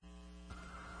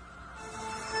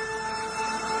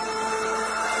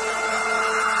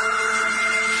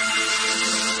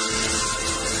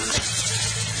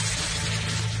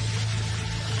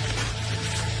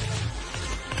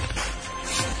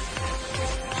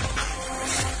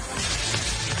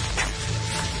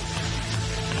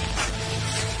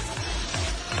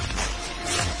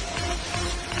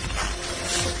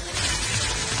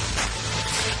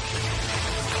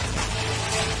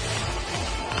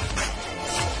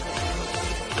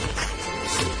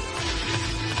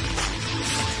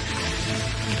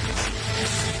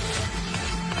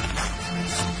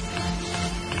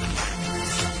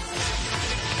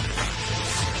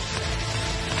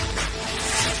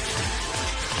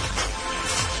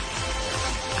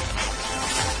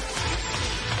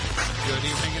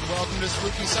to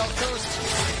Spooky South Coast.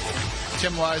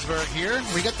 Tim Weisberg here.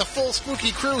 We got the full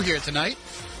spooky crew here tonight.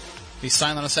 The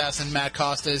silent assassin Matt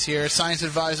Costa is here. Science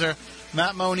advisor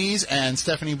Matt Moniz and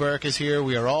Stephanie Burke is here.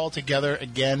 We are all together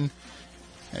again.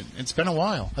 It's been a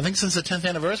while. I think since the 10th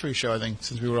anniversary show,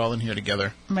 since we were all in here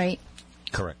together. Right.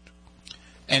 Correct.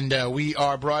 And we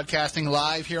are broadcasting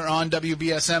live here on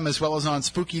WBSM as well as on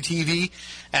Spooky TV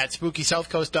at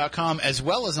SpookySouthCoast.com as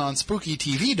well as on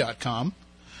SpookyTV.com.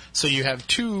 So you have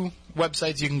two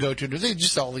websites you can go to. They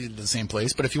just all lead to the same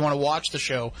place. But if you want to watch the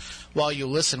show while you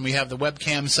listen, we have the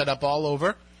webcam set up all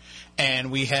over.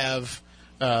 And we have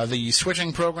the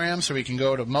switching program so we can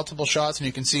go to multiple shots. And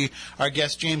you can see our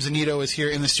guest James Anito is here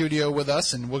in the studio with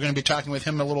us. And we're going to be talking with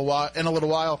him in a little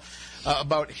while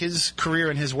about his career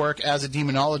and his work as a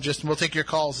demonologist. And we'll take your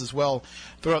calls as well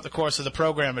throughout the course of the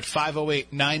program at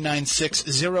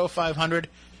 508-996-0500,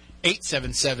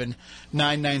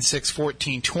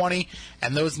 877-996-1420.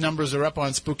 And those numbers are up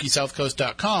on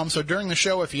SpookySouthCoast.com. So during the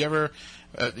show, if you ever,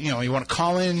 you want to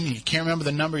call in, you can't remember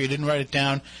the number, you didn't write it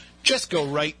down, just go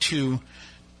right to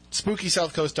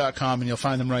SpookySouthCoast.com and you'll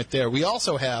find them right there. We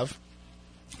also have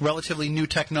relatively new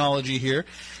technology here.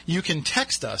 You can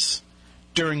text us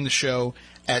during the show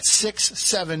at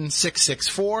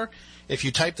 67664. If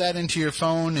you type that into your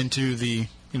phone, into the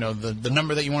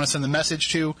number that you want to send the message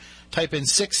to, type in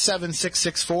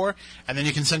 67664, and then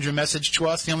you can send your message to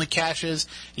us. The only catch is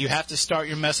you have to start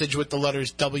your message with the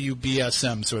letters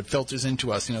WBSM, so it filters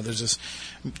into us. There's this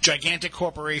gigantic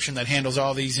corporation that handles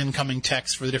all these incoming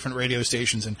texts for the different radio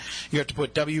stations, and you have to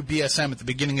put WBSM at the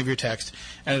beginning of your text,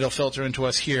 and it'll filter into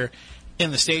us here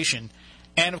in the station.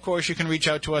 And, of course, you can reach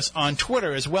out to us on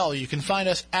Twitter as well. You can find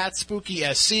us at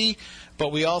SpookySC, but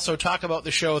we also talk about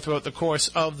the show throughout the course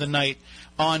of the night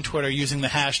on Twitter using the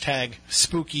hashtag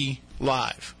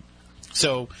SpookyLive.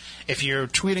 So if you're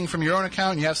tweeting from your own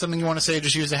account and you have something you want to say,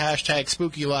 just use the hashtag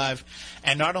SpookyLive.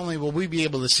 And not only will we be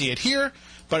able to see it here,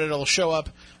 but it'll show up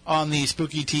on the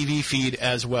Spooky TV feed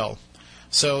as well.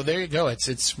 So there you go.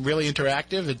 It's really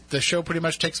interactive. The show pretty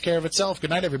much takes care of itself. Good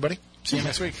night, everybody. See you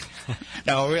next week.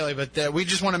 No, really, but we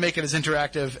just want to make it as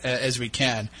interactive as we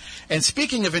can. And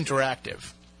speaking of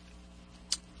interactive,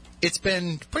 it's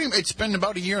been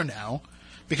about a year now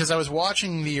because I was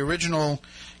watching the original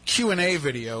Q&A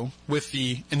video with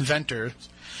the inventor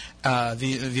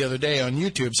the other day on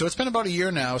YouTube. So it's been about a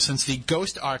year now since the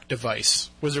Ghost Arc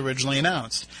device was originally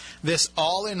announced. This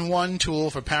all-in-one tool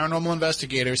for paranormal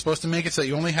investigators supposed to make it so that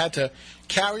you only had to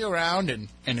carry around, and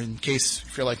in case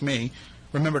if you're like me,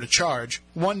 remember to charge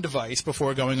one device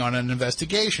before going on an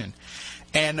investigation.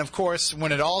 And, of course,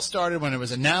 when it all started, when it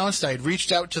was announced, I had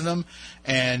reached out to them,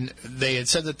 and they had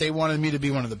said that they wanted me to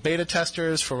be one of the beta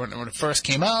testers for when it first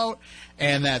came out,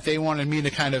 and that they wanted me to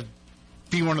kind of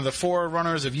be one of the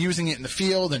forerunners of using it in the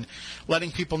field and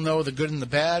letting people know the good and the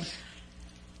bad.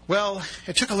 Well,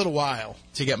 it took a little while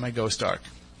to get my Ghost Arc.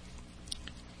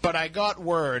 But I got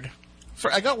word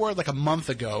like a month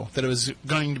ago that it was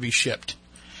going to be shipped.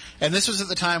 And this was at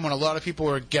the time when a lot of people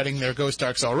were getting their Ghost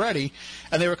Arcs already,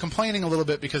 and they were complaining a little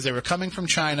bit because they were coming from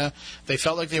China. They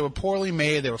felt like they were poorly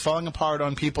made. They were falling apart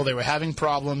on people. They were having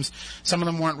problems. Some of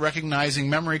them weren't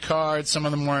recognizing memory cards. Some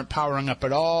of them weren't powering up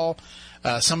at all.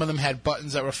 Some of them had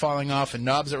buttons that were falling off and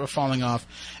knobs that were falling off.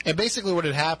 And basically what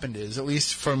had happened is, at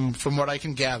least from what I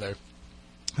can gather,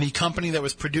 the company that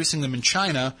was producing them in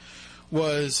China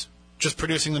was just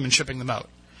producing them and shipping them out.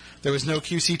 There was no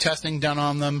QC testing done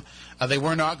on them. They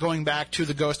were not going back to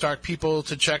the Ghost Arc people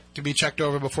to be checked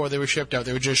over before they were shipped out.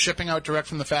 They were just shipping out direct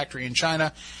from the factory in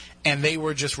China, and they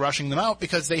were just rushing them out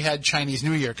because they had Chinese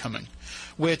New Year coming,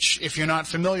 which, if you're not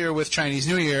familiar with Chinese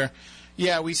New Year,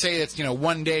 yeah, we say it's,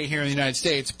 one day here in the United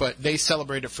States, but they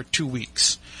celebrate it for 2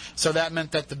 weeks. So that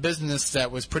meant that the business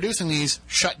that was producing these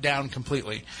shut down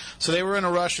completely. So they were in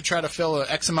a rush to try to fill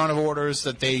X amount of orders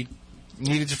that they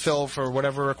needed to fill for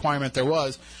whatever requirement there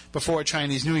was before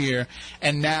Chinese New Year,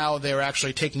 and now they're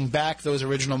actually taking back those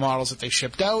original models that they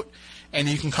shipped out. And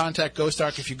you can contact Ghost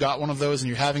Arc if you got one of those and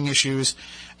you're having issues,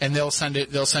 and they'll send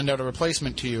out a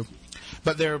replacement to you.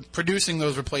 But they're producing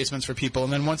those replacements for people,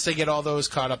 and then once they get all those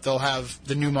caught up, they'll have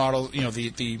the new model,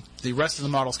 the rest of the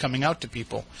models coming out to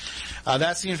people.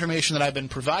 That's the information that I've been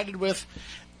provided with.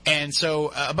 And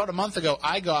so about a month ago,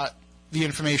 I got the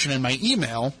information in my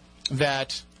email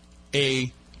that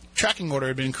a tracking order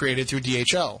had been created through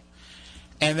DHL.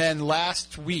 And then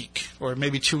last week, or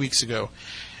maybe 2 weeks ago,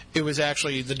 it was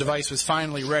actually, the device was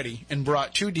finally ready and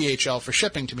brought to DHL for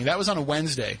shipping to me. That was on a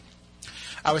Wednesday.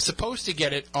 I was supposed to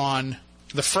get it on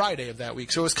the Friday of that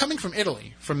week. So it was coming from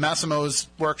Italy, from Massimo's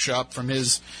workshop, from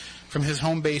his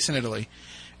home base in Italy.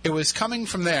 It was coming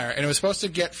from there, and it was supposed to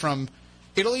get from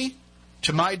Italy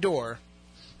to my door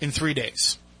in 3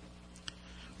 days,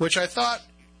 which I thought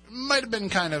might have been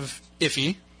kind of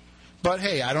iffy. But,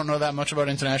 hey, I don't know that much about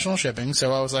international shipping,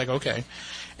 so I was like, okay.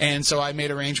 And so I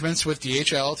made arrangements with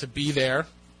DHL to be there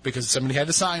because somebody had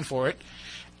to sign for it.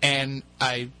 And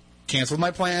I canceled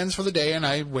my plans for the day, and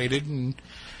I waited, and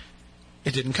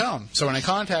it didn't come. So when I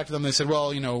contacted them, they said,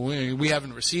 well, we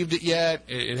haven't received it yet.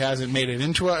 It hasn't made it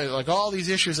into it. Like all these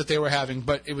issues that they were having,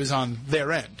 but it was on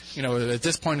their end. At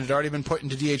this point, it had already been put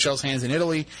into DHL's hands in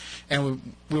Italy, and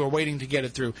we were waiting to get it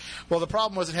through. Well, the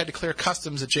problem was it had to clear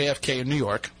customs at JFK in New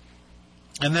York.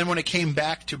 And then when it came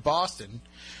back to Boston,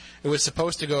 it was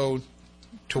supposed to go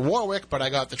to Warwick, but I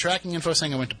got the tracking info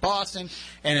saying I went to Boston,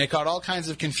 and it got all kinds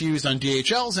of confused on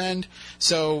DHL's end.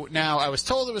 So now I was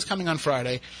told it was coming on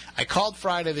Friday. I called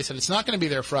Friday. They said it's not going to be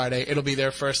there Friday. It'll be there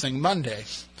first thing Monday.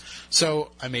 So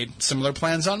I made similar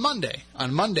plans on Monday.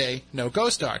 On Monday, no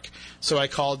Ghost Ark. So I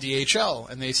called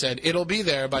DHL, and they said it'll be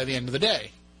there by the end of the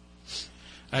day.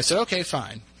 I said, okay,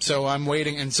 fine. So I'm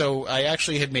waiting, and so I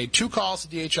actually had made 2 calls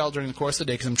to DHL during the course of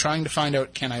the day because I'm trying to find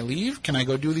out, can I leave? Can I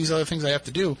go do these other things I have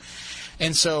to do?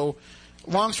 And so,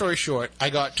 long story short, I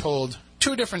got told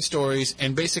 2 different stories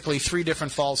and basically 3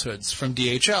 different falsehoods from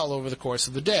DHL over the course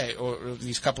of the day, or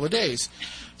these couple of days.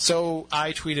 So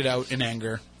I tweeted out in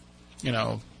anger,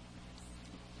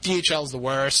 DHL's the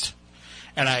worst.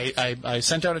 And I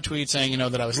sent out a tweet saying,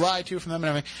 that I was lied to from them and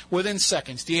everything. Within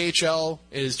seconds, DHL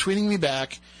is tweeting me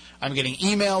back. I'm getting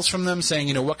emails from them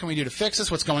saying, what can we do to fix this?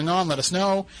 What's going on? Let us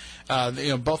know.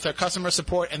 Both their customer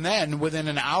support. And then within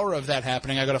an hour of that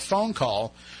happening, I got a phone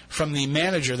call from the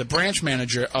manager, the branch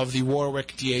manager of the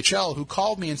Warwick DHL, who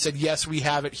called me and said, yes, we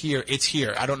have it here. It's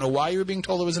here. I don't know why you were being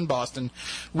told it was in Boston.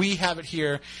 We have it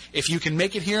here. If you can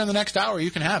make it here in the next hour,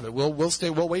 you can have it. We'll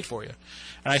wait for you.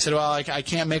 And I said, well, I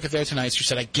can't make it there tonight. She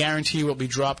said, I guarantee you it will be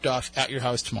dropped off at your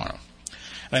house tomorrow.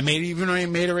 And I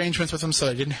made arrangements with them so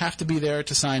I didn't have to be there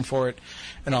to sign for it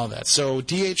and all that. So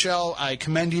DHL, I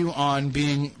commend you on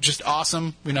being just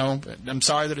awesome. I'm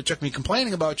sorry that it took me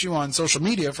complaining about you on social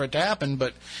media for it to happen,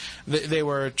 but they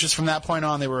were, just from that point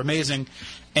on, they were amazing.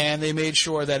 And they made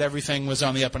sure that everything was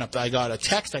on the up and up. I got a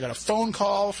text, I got a phone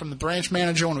call from the branch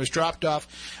manager when it was dropped off.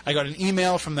 I got an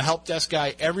email from the help desk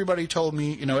guy. Everybody told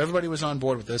me, everybody was on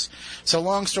board with this. So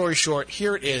long story short,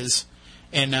 here it is.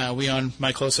 And we on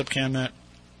my close-up cam, Matt.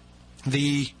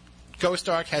 The Ghost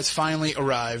Ark has finally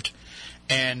arrived,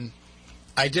 and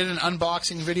I did an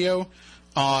unboxing video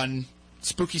on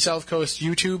Spooky South Coast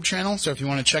YouTube channel, so if you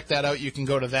want to check that out, you can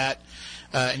go to that,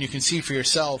 and you can see for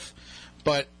yourself.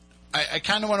 But I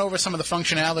kind of went over some of the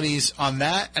functionalities on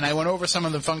that, and I went over some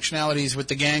of the functionalities with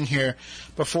the gang here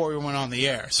before we went on the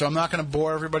air. So I'm not going to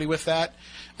bore everybody with that.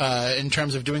 In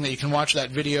terms of doing that, you can watch that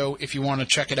video if you want to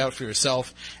check it out for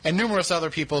yourself. And numerous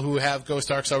other people who have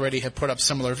Ghost Arks already have put up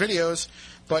similar videos.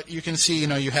 But you can see,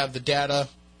 you have the data.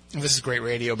 This is great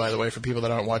radio, by the way, for people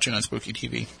that aren't watching on Spooky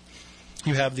TV.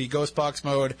 You have the Ghost Box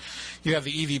mode, you have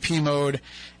the EVP mode,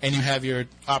 and you have your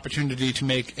opportunity to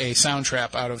make a sound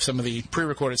trap out of some of the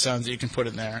pre-recorded sounds that you can put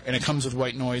in there. And it comes with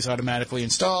white noise automatically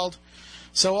installed.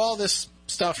 So all this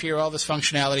stuff here, all this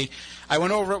functionality, I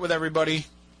went over it with everybody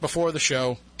before the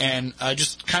show, and I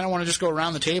just kind of want to just go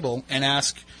around the table and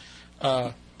ask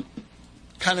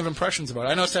kind of impressions about it.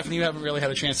 I know, Stephanie, you haven't really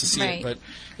had a chance to see it, but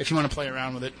if you want to play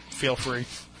around with it, feel free.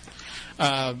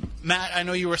 Matt, I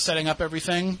know you were setting up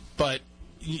everything, but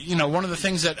one of the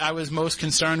things that I was most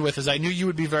concerned with is I knew you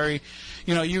would be very,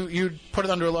 you'd put it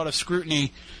under a lot of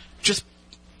scrutiny just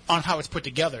on how it's put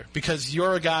together, because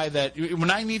you're a guy that,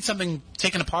 when I need something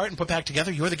taken apart and put back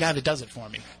together, you're the guy that does it for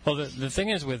me. Well, the thing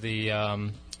is with the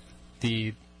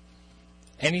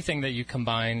anything that you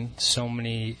combine so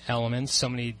many elements, so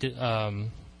many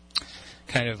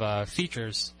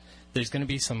features, there's going to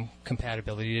be some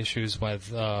compatibility issues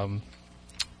with the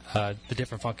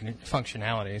different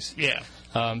functionalities. Yeah.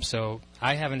 So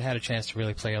I haven't had a chance to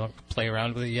really play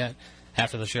around with it yet.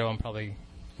 After the show,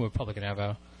 we're probably going to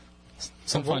have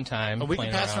some fun time. We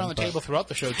can pass it around the table throughout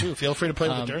the show too. Feel free to play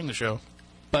with it during the show.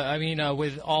 But I mean,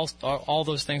 with all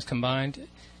those things combined,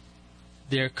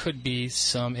 there could be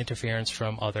some interference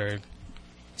from other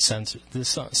sensors.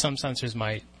 Some sensors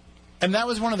might. And that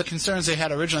was one of the concerns they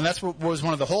had originally. And that's what was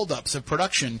one of the holdups of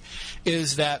production,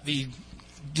 is that the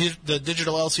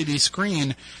digital LCD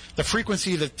screen, the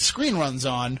frequency that the screen runs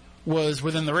on, was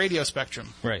within the radio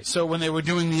spectrum. Right. So when they were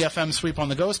doing the FM sweep on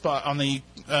the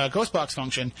Ghostbox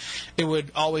function, it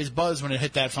would always buzz when it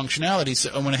hit that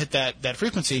functionality, when it hit that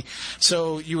frequency.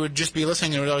 So you would just be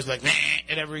listening, and it would always be like, meh,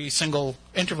 at every single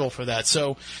interval for that.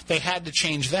 So they had to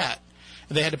change that.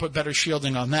 they had to put better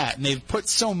shielding on that. And they've put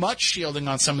so much shielding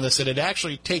on some of this that it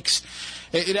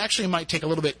actually might take a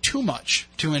little bit too much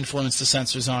to influence the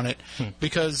sensors on it,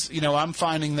 because, I'm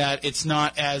finding that it's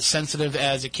not as sensitive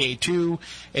as a K2,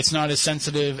 it's not as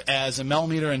sensitive as a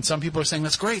millimeter, and some people are saying,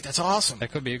 that's great, that's awesome.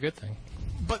 That could be a good thing.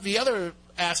 But the other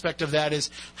aspect of that is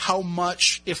how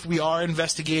much, if we are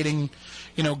investigating,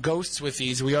 ghosts with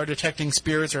these, we are detecting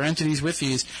spirits or entities with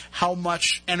these, how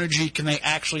much energy can they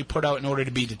actually put out in order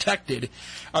to be detected?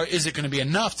 Or is it going to be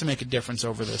enough to make a difference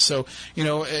over this? So,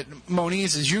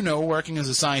 Moniz, as you know, working as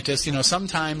a scientist,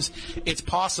 sometimes it's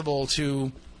possible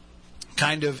to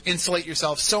kind of insulate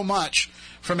yourself so much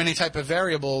from any type of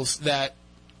variables that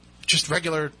just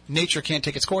regular nature can't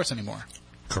take its course anymore.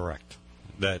 Correct.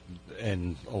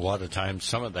 And a lot of times,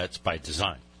 some of that's by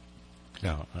design.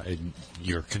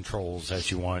 Your controls as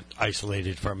you want,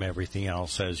 isolated from everything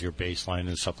else as your baseline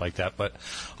and stuff like that. But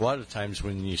a lot of times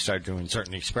when you start doing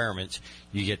certain experiments,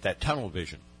 you get that tunnel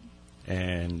vision,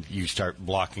 and you start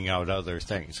blocking out other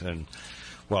things. And,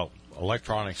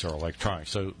 electronics are electronics,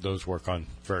 so those work on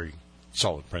very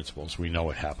solid principles. We know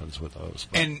what happens with those.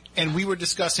 And we were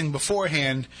discussing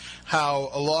beforehand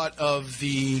how a lot of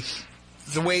the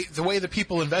way the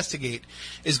people investigate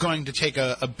is going to take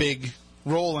a big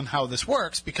role in how this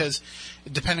works, because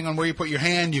depending on where you put your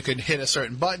hand, you could hit a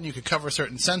certain button, you could cover a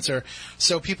certain sensor.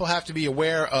 So people have to be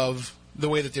aware of the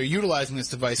way that they're utilizing this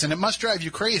device. And it must drive you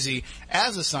crazy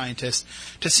as a scientist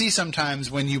to see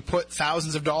sometimes when you put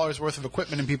thousands of dollars worth of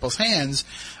equipment in people's hands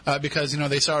because,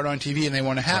 they saw it on TV and they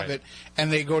want to have it,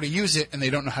 and they go to use it and they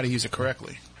don't know how to use it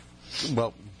correctly.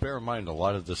 Well, bear in mind, a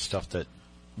lot of the stuff that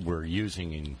we're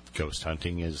using in ghost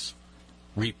hunting is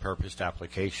repurposed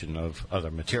application of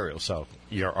other materials. So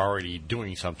you're already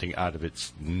doing something out of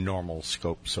its normal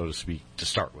scope, so to speak, to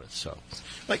start with. So,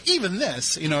 like even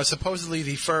this, supposedly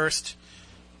the first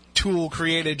tool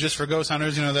created just for ghost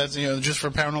hunters, that's just for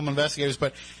paranormal investigators,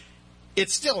 but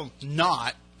it's still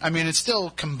not. I mean, it's still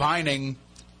combining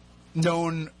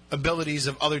known abilities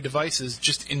of other devices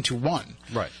just into one.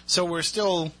 Right. So we're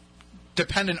still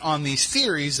dependent on these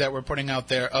theories that we're putting out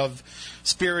there of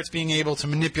spirits being able to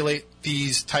manipulate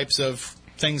these types of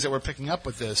things that we're picking up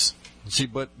with this. See,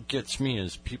 what gets me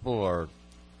is people are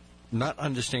not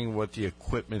understanding what the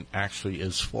equipment actually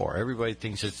is for. Everybody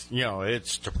thinks it's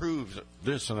to prove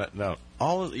this and that. No,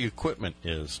 all of the equipment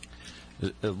is,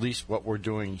 at least what we're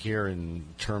doing here in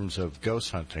terms of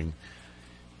ghost hunting,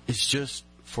 is just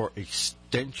for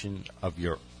extension of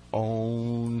your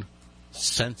own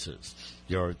senses.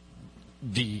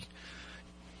 The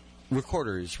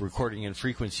recorder is recording in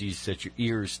frequencies that your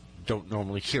ears don't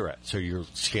normally hear at, so you're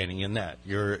scanning in that.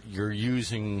 You're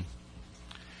using,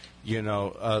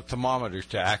 thermometers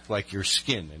to act like your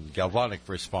skin, and galvanic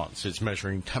response is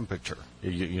measuring temperature,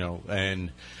 and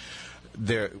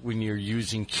when you're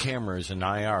using cameras and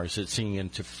IRs, it's seeing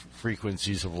into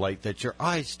frequencies of light that your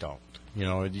eyes don't.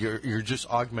 You're just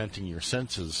augmenting your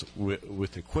senses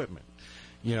with equipment.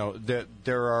 That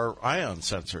there are ion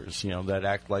sensors, that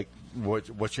act like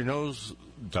what your nose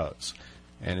does.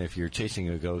 And if you're chasing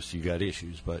a ghost, you got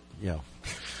issues. But,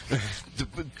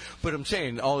 but I'm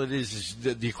saying all it is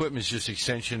the equipment is just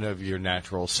extension of your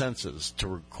natural senses to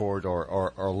record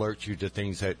or alert you to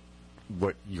things that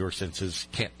what your senses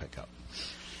can't pick up.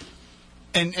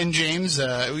 And James,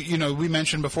 we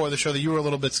mentioned before the show that you were a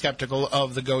little bit skeptical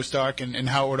of the Ghost Ark and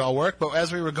how it would all work. But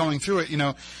as we were going through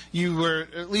it, you were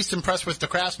at least impressed with the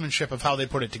craftsmanship of how they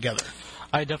put it together.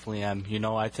 I definitely am.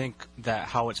 I think that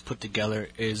how it's put together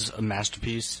is a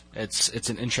masterpiece. It's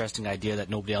an interesting idea that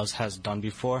nobody else has done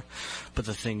before. But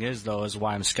the thing is, though, is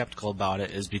why I'm skeptical about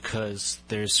it is because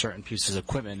there's certain pieces of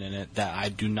equipment in it that I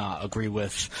do not agree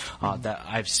with, that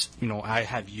I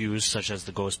have used, such as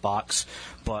the Ghost Box.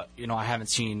 But, I haven't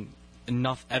seen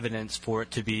enough evidence for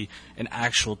it to be an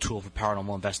actual tool for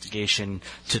paranormal investigation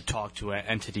to talk to an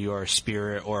entity or a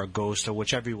spirit or a ghost or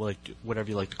whatever you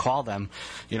like to call them.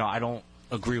 I don't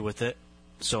agree with it.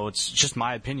 So it's just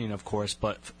my opinion, of course,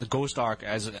 but the Ghost Ark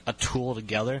as a tool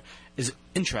together is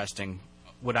interesting.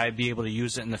 Would I be able to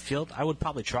use it in the field? I would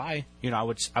probably try. I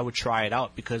would try it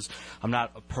out because I'm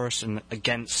not a person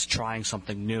against trying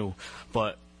something new.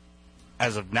 But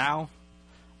as of now,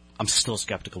 I'm still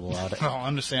skeptical about it. Oh,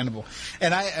 understandable.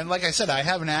 And like I said, I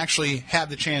haven't actually had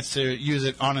the chance to use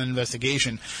it on an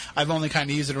investigation. I've only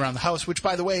kind of used it around the house, which,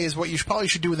 by the way, is what you probably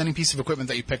should do with any piece of equipment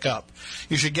that you pick up.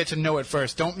 You should get to know it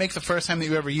first. Don't make the first time that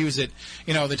you ever use it,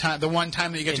 the one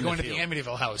time that you get to go into the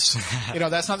Amityville house.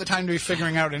 That's not the time to be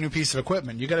figuring out a new piece of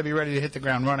equipment. You got to be ready to hit the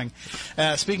ground running.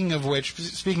 Speaking of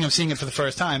seeing it for the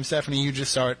first time, Stephanie, you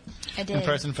just saw it in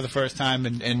person for the first time,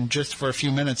 and just for a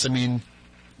few minutes. I mean,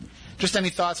 just any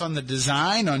thoughts on the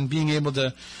design, on being able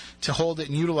to hold it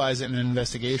and utilize it in an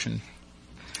investigation?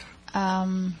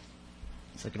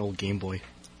 It's like an old Game Boy.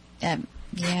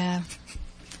 Yeah.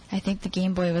 I think the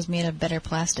Game Boy was made of better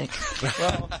plastic.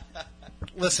 Well,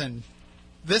 listen,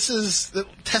 this is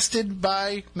tested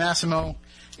by Massimo.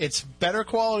 It's better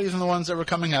quality than the ones that were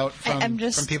coming out from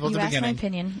people at the beginning. You asked my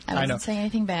opinion. I wasn't saying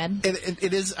anything bad.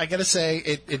 It is, I gotta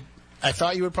say, I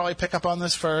thought you would probably pick up on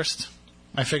this first.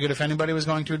 I figured if anybody was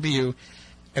going to, it'd be you.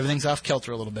 Everything's off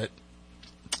kilter a little bit.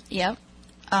 Yep.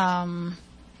 But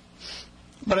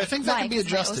I think that can be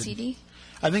adjusted. OCD?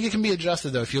 I think it can be adjusted,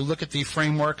 though. If you look at the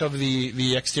framework of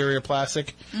the exterior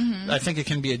plastic, I think it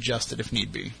can be adjusted if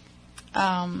need be.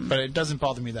 But it doesn't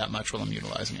bother me that much while I'm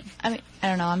utilizing it. I mean, I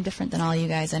don't know. I'm different than all you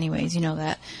guys anyways. You know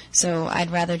that. So I'd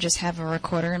rather just have a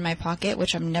recorder in my pocket,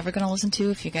 which I'm never going to listen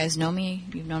to. If you guys know me,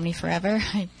 you've known me forever.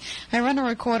 I run a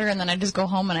recorder, and then I just go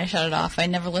home and I shut it off. I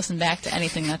never listen back to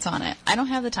anything that's on it. I don't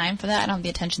have the time for that. I don't have the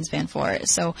attention span for it.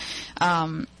 So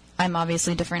I'm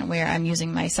obviously different where I'm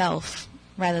using myself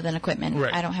rather than equipment.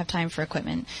 Right. I don't have time for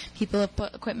equipment. People have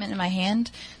put equipment in my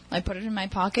hand. I put it in my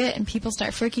pocket, and people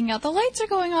start freaking out. The lights are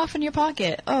going off in your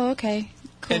pocket. Oh, okay.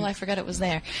 Cool, I forgot it was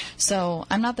there. So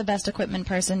I'm not the best equipment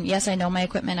person. Yes, I know my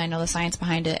equipment. I know the science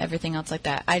behind it, everything else like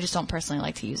that. I just don't personally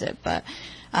like to use it. But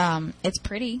it's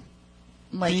pretty.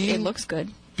 It looks good.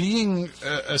 Being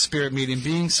a spirit medium,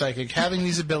 being psychic, having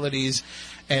these abilities,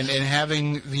 and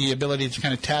having the ability to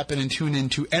kind of tap in and tune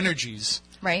into energies.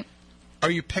 Right. Are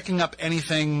you picking up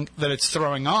anything that it's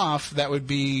throwing off that would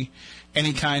be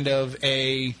any kind of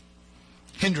a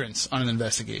hindrance on an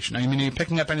investigation? I mean, are you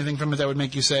picking up anything from it that would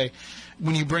make you say,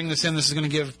 when you bring this in, this is going to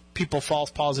give people false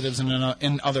positives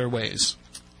in other ways?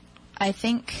 I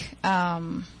think,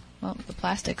 the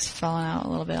plastic's falling out a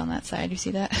little bit on that side. You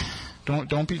see that?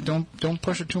 Don't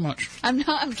push it too much. I'm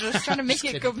not. I'm just trying to make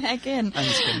it go back in. I'm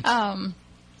just kidding.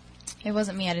 It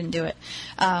wasn't me. I didn't do it.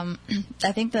 I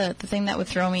think the thing that would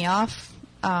throw me off,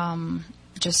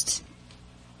 it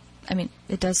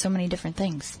does so many different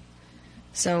things.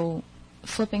 So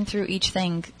flipping through each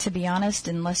thing, to be honest,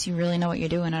 unless you really know what you're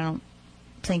doing, I don't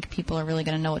think people are really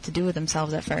going to know what to do with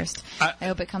themselves at first. I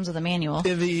hope it comes with a manual.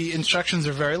 The instructions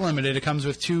are very limited. It comes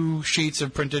with 2 sheets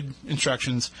of printed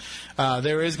instructions.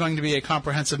 There is going to be a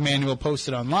comprehensive manual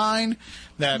posted online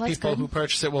that people who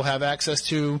purchase it will have access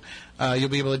to. You'll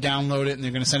be able to download it, and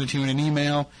they're going to send it to you in an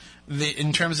email.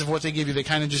 In terms of what they give you, they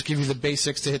kind of just give you the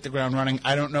basics to hit the ground running.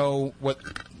 I don't know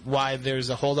why there's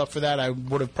a hold up for that. I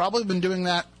would have probably been doing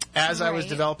that as I was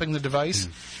developing the device.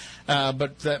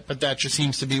 But that just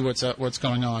seems to be what's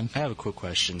going on. I have a quick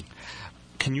question.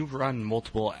 Can you run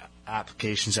multiple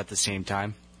applications at the same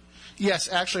time?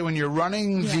 Yes, actually, when you're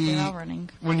running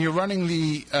when you're running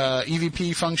the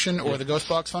EVP function or the Ghost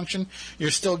Box function,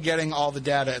 you're still getting all the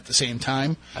data at the same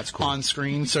time. That's cool. On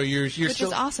screen. So which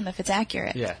is awesome if it's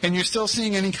accurate. Yeah. And you're still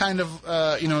seeing any kind of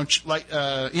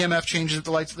EMF changes at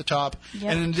the lights at the top.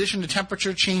 Yep. And in addition to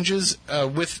temperature changes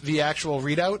with the actual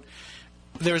readout,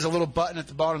 there's a little button at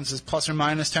the bottom that says plus or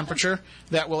minus temperature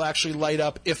that will actually light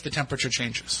up if the temperature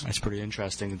changes. That's pretty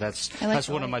interesting. That's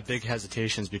one of my big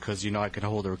hesitations because, I could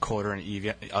hold a recorder and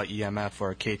EMF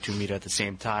or a K2 meter at the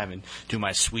same time and do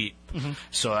my sweep. Mm-hmm.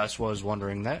 So that's what I was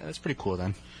wondering. That's pretty cool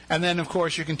then. And then, of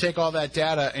course, you can take all that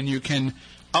data and you can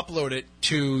upload it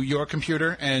to your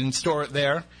computer and store it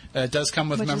there. It does come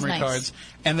with memory cards.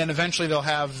 And then eventually they'll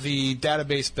have the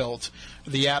database built,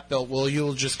 the app built, where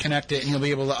you'll just connect it and you'll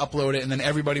be able to upload it, and then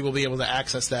everybody will be able to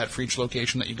access that for each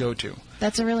location that you go to.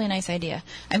 That's a really nice idea.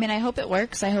 I mean, I hope it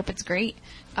works. I hope it's great.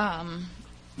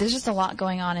 There's just a lot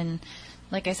going on, and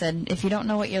like I said, if you don't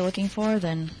know what you're looking for,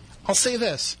 then... I'll say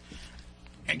this.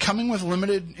 Coming with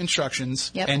limited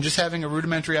instructions and just having a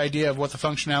rudimentary idea of what the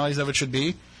functionalities of it should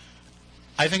be,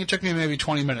 I think it took me maybe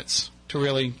 20 minutes to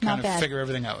really kind of figure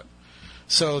everything out.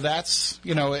 So that's,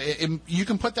 you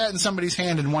can put that in somebody's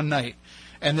hand in one night,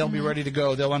 and they'll be ready to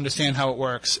go. They'll understand how it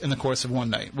works in the course of one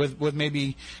night. With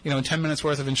maybe, 10 minutes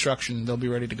worth of instruction, they'll be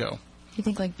ready to go. You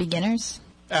think like beginners?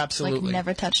 Absolutely. Like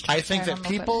never touched I think that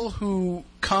people who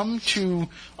come to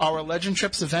our Legend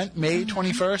Trips event May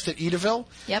 21st at Edaville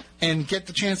and get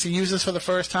the chance to use this for the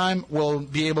first time will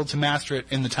be able to master it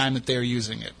in the time that they're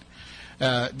using it.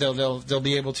 They'll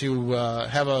be able to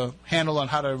have a handle on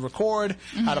how to record,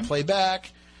 how to play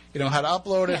back, how to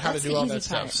upload it, how to do all that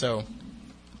stuff. So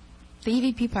the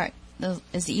EVP part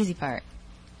is the easy part.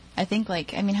 I think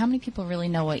how many people really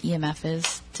know what EMF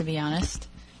is, to be honest,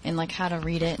 and how to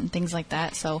read it and things like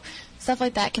that. So stuff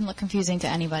like that can look confusing to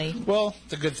anybody. Well,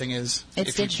 the good thing is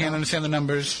if you can't understand the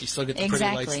numbers, you still get the pretty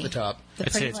lights at the top.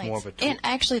 I'd say it's more of a tool. And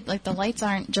actually, the lights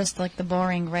aren't just the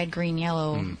boring red, green,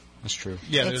 yellow That's true.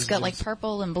 Yeah, It's got like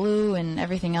purple and blue and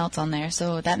everything else on there,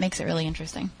 so that makes it really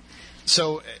interesting.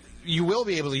 So you will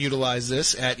be able to utilize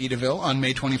this at Edaville on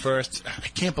May 21st. I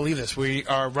can't believe this. We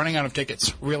are running out of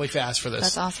tickets really fast for this.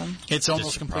 That's awesome. It's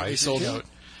almost completely sold out.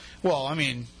 Well, I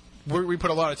mean, we put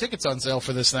a lot of tickets on sale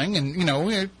for this thing, and, you know,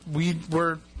 we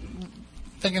were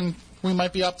thinking we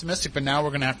might be optimistic, but now we're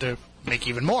going to have to make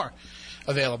even more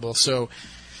available. So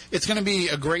it's going to be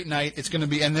a great night. It's going to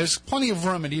be, and there's plenty of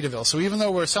room at Edaville. So even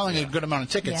though we're selling a good amount of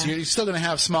tickets, Yeah. you're still going to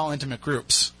have small, intimate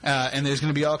groups. And there's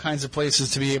going to be all kinds of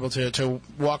places to be able to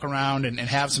walk around and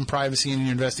have some privacy in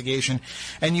your investigation.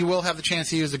 And you will have the chance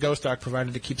to use the Ghost Ark,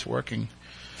 provided it keeps working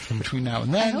between now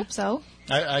and then. I hope so.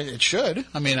 It should.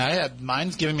 I mean,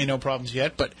 mine's giving me no problems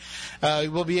yet, but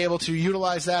we'll be able to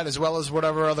utilize that as well as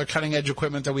whatever other cutting-edge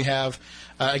equipment that we have.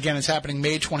 Again, it's happening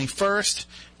May 21st.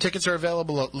 Tickets are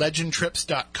available at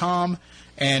legendtrips.com.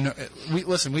 And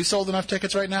we've sold enough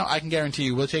tickets right now, I can guarantee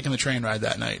you we're taking the train ride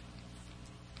that night.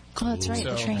 Oh, that's right,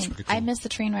 So- the train. That's pretty cool. I missed the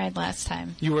train ride last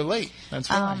time. You were late. That's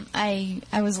fine.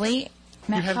 I was late.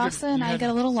 Matt Costa and I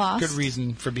got a little lost. Good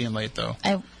reason for being late, though.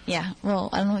 I don't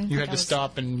know. You had to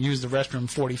stop and use the restroom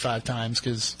 45 times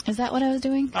because, Is that what I was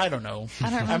doing? I don't know. I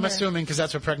don't I'm remember. assuming because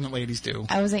that's what pregnant ladies do.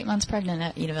 I was 8 months pregnant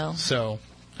at Edaville. So,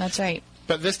 That's right.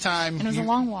 but this time, And it was a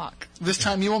long walk. This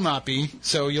time you will not be,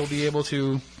 so you'll be able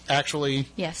to actually.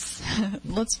 Yes.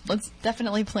 let's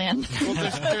definitely plan. Well,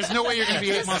 there's no way you're going to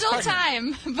be 8 There's months still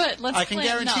pregnant. time, but let's I can plan.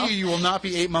 guarantee you will not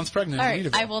be 8 months pregnant. All in right,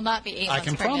 Edaville. I will not be 8 months I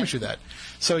can pregnant. promise you that.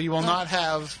 So you will not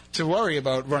have to worry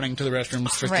about running to the restroom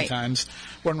 50 Right. times.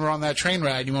 When we're on that train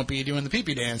ride, you won't be doing the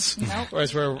pee-pee dance. Nope.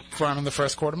 As we're running the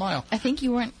first quarter mile. I think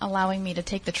you weren't allowing me to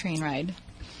take the train ride.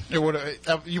 It would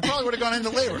you probably would have gone into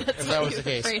labor if that was the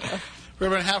case. Afraid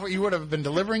of. You would have been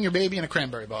delivering your baby in a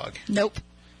cranberry bog. Nope.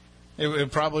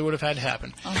 It probably would have had to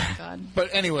happen. Oh my God. But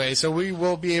anyway, so we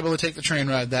will be able to take the train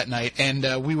ride that night,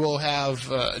 and we will have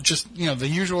the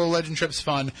usual Legend Trips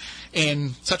fun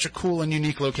in such a cool and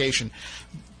unique location.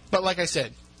 But like I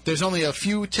said, there's only a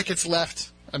few tickets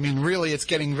left. I mean, really, it's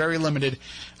getting very limited.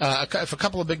 If a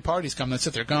couple of big parties come, that's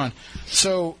it, they're gone.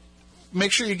 So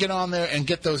make sure you get on there and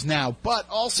get those now. But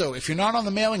also, if you're not on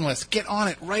the mailing list, get on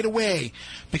it right away,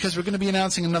 because we're going to be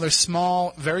announcing another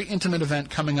small, very intimate event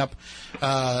coming up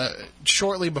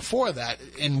shortly before that.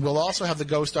 And we'll also have the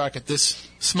Ghost Ark at this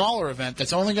smaller event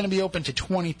that's only going to be open to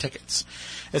 20 tickets.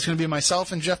 It's going to be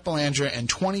myself and Jeff Belanger and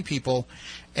 20 people,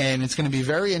 and it's going to be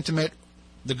very intimate.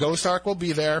 The Ghost Ark will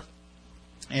be there,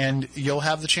 and you'll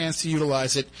have the chance to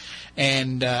utilize it.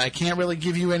 And I can't really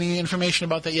give you any information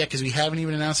about that yet because we haven't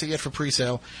even announced it yet for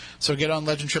pre-sale. So get on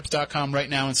legendtrips.com right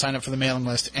now and sign up for the mailing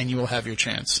list, and you will have your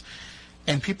chance.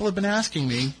 And people have been asking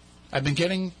me, I've been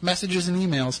getting messages and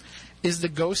emails, is the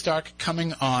Ghost Ark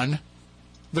coming on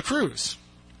the cruise?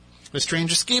 The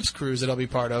Strange Escapes cruise that I'll be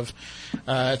part of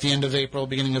at the end of April,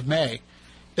 beginning of May.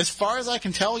 As far as I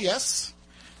can tell, yes.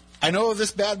 I know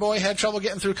this bad boy had trouble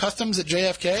getting through customs at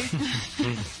JFK,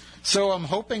 so I'm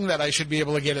hoping that I should be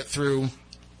able to get it through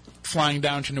flying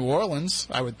down to New Orleans,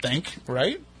 I would think,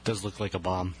 right? Does look like a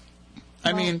bomb.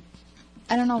 I mean,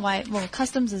 I don't know why. Well,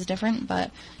 customs is different, but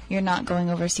you're not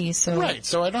going overseas, so right,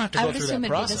 so I don't have to I go would through assume that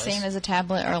it'd process. be the same as a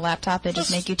tablet or a laptop. They just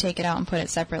That's- make you take it out and put it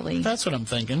separately. That's what I'm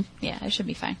thinking. Yeah, it should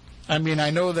be fine. I mean,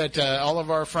 I know that all of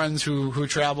our friends who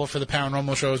travel for the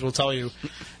paranormal shows will tell you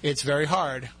it's very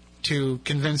hard to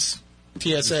convince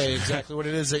TSA exactly what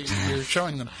it is that you're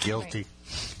showing them. Guilty.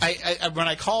 I when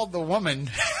I called the woman,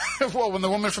 well, when the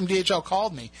woman from DHL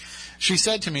called me, she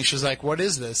said to me, she's like, "What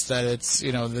is this? That it's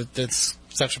that's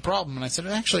such a problem?" And I said,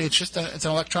 "Actually, it's just it's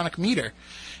an electronic meter."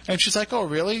 And she's like, "Oh,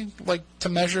 really? Like to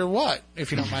measure what?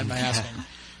 If you don't mind my asking."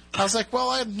 I was like, "Well,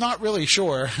 I'm not really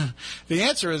sure. The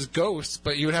answer is ghosts,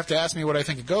 but you would have to ask me what I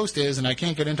think a ghost is, and I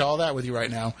can't get into all that with you right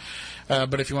now.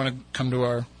 But if you want to come to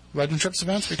our Legend Trips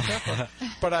events, we can talk about it."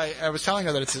 But I was telling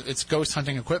her that it's ghost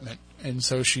hunting equipment, and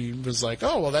so she was like,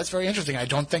 "Oh, well, that's very interesting. I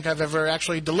don't think I've ever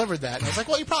actually delivered that." And I was like,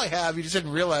 "Well, you probably have. You just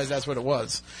didn't realize that's what it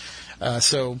was."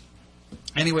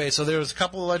 Anyway, so there's a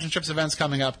couple of Legend Trips events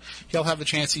coming up. He'll have the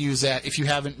chance to use that if you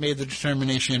haven't made the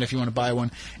determination yet if you want to buy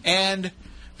one. And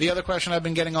the other question I've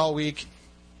been getting all week,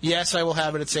 yes, I will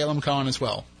have it at Salem Con as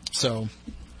well. So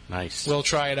Nice. we'll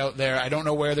try it out there. I don't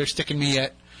know where they're sticking me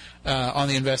yet on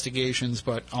the investigations,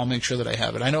 but I'll make sure that I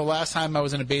have it. I know last time I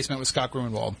was in a basement with Scott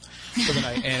Gruenwald for the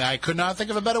night, and I could not think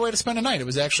of a better way to spend a night. It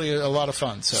was actually a lot of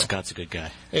fun. So Scott's a good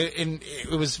guy. it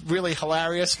was really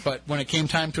hilarious, but when it came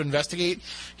time to investigate,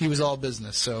 he was all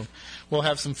business. So we'll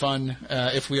have some fun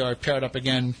if we are paired up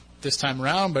again this time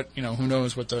around, but who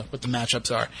knows what the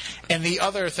matchups are. And the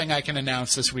other thing I can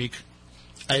announce this week,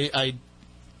 I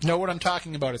know what I'm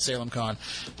talking about at Salem Con.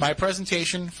 My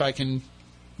presentation, if I can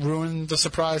ruin the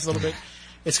surprise a little bit.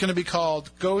 It's going to be called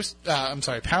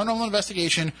Paranormal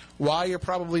Investigation, Why You're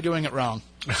Probably Doing It Wrong.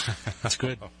 That's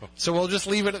good. So we'll just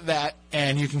leave it at that,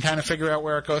 and you can kind of figure out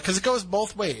where it goes, because it goes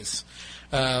both ways.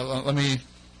 I'm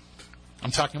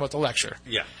talking about the lecture.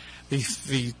 Yeah.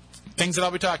 The things that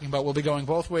I'll be talking about will be going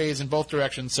both ways in both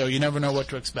directions, so you never know what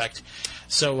to expect.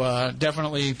 So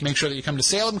definitely make sure that you come to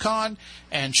SalemCon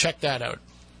and check that out.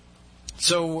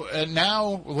 So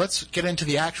now let's get into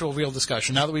the actual real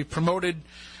discussion. Now that we've promoted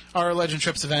our Legend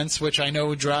Trips events, which I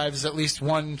know drives at least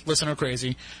one listener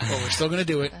crazy, but we're still going to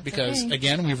do it because,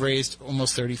 again, we've raised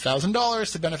almost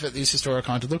 $30,000 to benefit these historic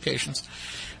haunted locations.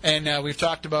 And we've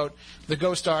talked about the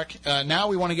Ghost Ark. Now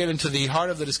we want to get into the heart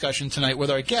of the discussion tonight with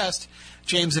our guest,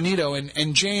 James Anito.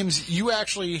 And James, you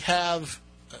actually have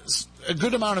a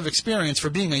good amount of experience for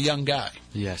being a young guy.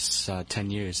 Yes, 10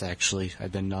 years, actually.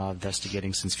 I've been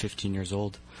investigating since 15 years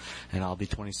old, and I'll be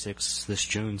 26 this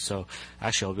June. So,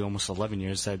 actually, I'll be almost 11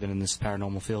 years that I've been in this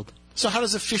paranormal field. So how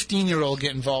does a 15-year-old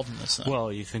get involved in this then?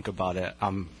 Well, you think about it.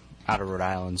 I'm out of Rhode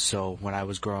Island, so when I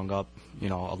was growing up, you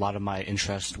know, a lot of my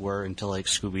interests were into, like,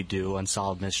 Scooby-Doo,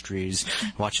 Unsolved Mysteries,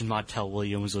 watching Montel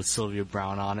Williams with Sylvia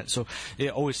Brown on it. So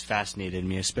it always fascinated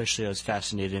me, especially I was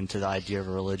fascinated into the idea of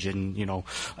religion, you know,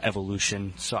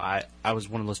 evolution. So I was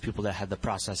one of those people that had the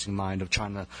processing mind of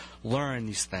trying to learn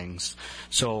these things.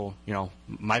 So, you know,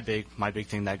 my big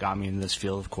thing that got me in this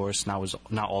field, of course, now was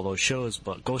not all those shows,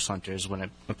 but Ghost Hunters, when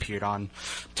it appeared on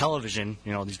television.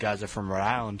 You know, these guys are from Rhode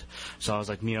Island. So I was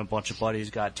like, me and a bunch of buddies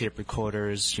got tape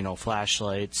recorders, you know,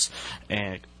 flashlights,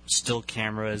 and still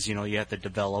cameras, you know, you have to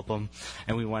develop them.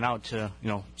 And we went out to, you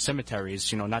know,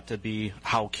 cemeteries, you know, not to be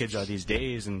how kids are these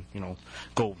days and, you know,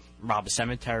 go rob a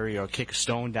cemetery or kick a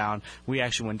stone down. We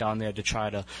actually went down there to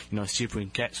try to, you know, see if we can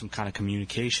get some kind of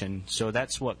communication. So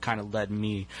that's what kind of led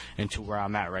me into where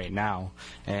I'm at right now.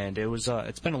 And it was,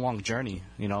 it's been a long journey,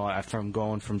 you know, from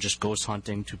going from just ghost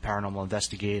hunting to paranormal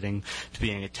investigating to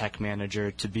being a tech manager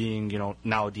to being, you know,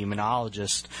 now a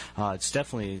demonologist.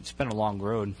 It's been a long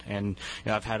road, and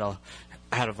you know, I've had a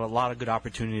lot of good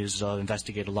opportunities to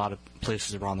investigate a lot of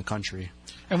places around the country.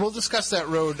 And we'll discuss that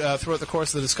road throughout the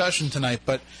course of the discussion tonight,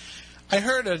 but I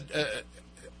heard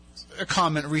a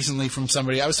comment recently from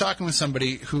somebody. I was talking with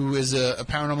somebody who is a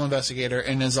paranormal investigator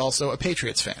and is also a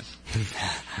Patriots fan.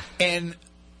 And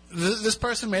this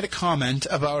person made a comment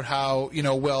about how, you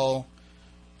know, well,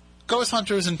 Ghost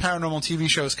Hunters and paranormal TV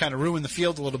shows kind of ruined the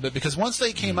field a little bit, because once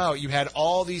they came out, you had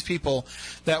all these people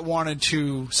that wanted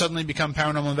to suddenly become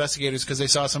paranormal investigators because they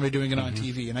saw somebody doing it on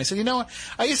TV. And I said, you know what?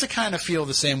 I used to kind of feel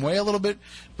the same way a little bit,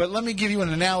 but let me give you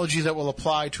an analogy that will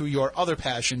apply to your other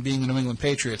passion, being the New England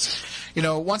Patriots. You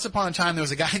know, once upon a time, there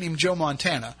was a guy named Joe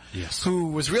Montana who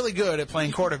was really good at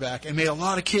playing quarterback and made a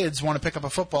lot of kids want to pick up a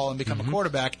football and become a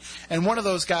quarterback. And one of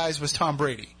those guys was Tom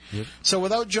Brady. Yep. So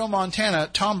without Joe Montana,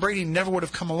 Tom Brady never would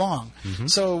have come along.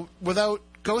 So without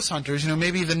Ghost Hunters, you know,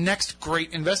 maybe the next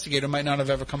great investigator might not have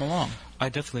ever come along. I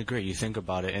definitely agree. You think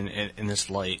about it in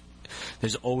this light.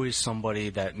 There's always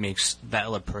somebody that makes that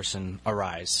other person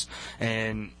arise.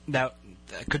 And that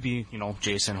could be, you know,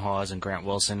 Jason Hawes and Grant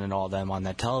Wilson and all them on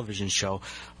that television show.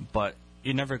 But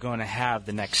you're never going to have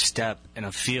the next step in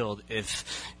a field if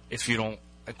you don't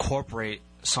incorporate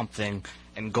something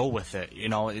and go with it. You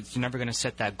know, you're never going to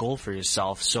set that goal for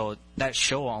yourself. So that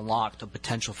show unlocked the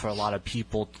potential for a lot of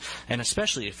people, and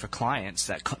especially for clients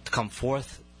that come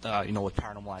forth, you know, with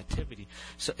paranormal activity.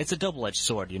 So it's a double-edged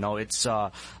sword. You know, it's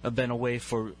been a way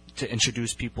to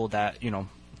introduce people that, you know,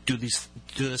 do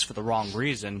this for the wrong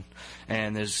reason,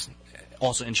 and there's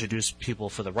also introduce people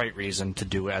for the right reason to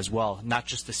do it as well, not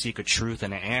just to seek a truth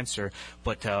and an answer,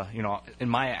 but you know, in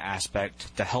my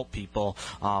aspect, to help people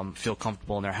feel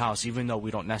comfortable in their house. Even though we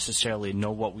don't necessarily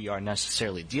know what we are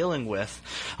necessarily dealing with,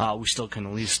 we still can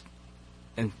at least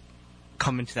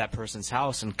come into that person's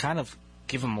house and kind of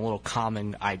give them a little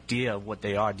common idea of what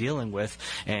they are dealing with,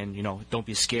 and, you know, don't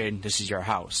be scared, this is your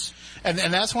house. And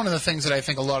that's one of the things that I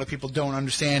think a lot of people don't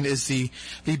understand is the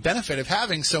benefit of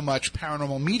having so much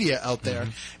paranormal media out there,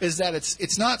 is that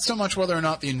it's not so much whether or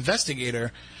not the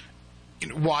investigator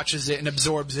watches it and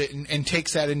absorbs it and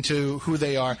takes that into who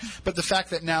they are, but the fact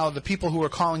that now the people who are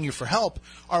calling you for help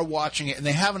are watching it and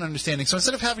they have an understanding. So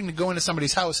instead of having to go into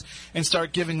somebody's house and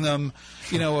start giving them,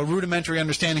 you know, a rudimentary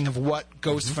understanding of what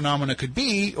ghost phenomena could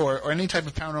be or any type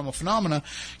of paranormal phenomena,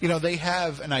 you know, they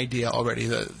have an idea already.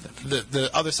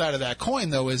 The other side of that coin,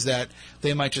 though, is that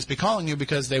they might just be calling you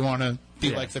because they want to be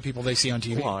like the people they see on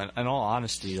TV. Well, in all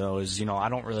honesty, though, is, you know, I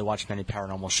don't really watch many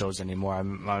paranormal shows anymore.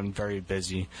 I'm very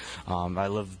busy. I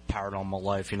live paranormal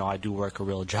life. You know, I do work a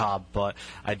real job, but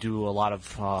I do a lot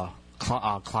of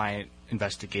client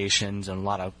investigations and a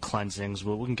lot of cleansings.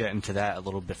 We can get into that a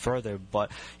little bit further, but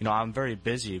I'm very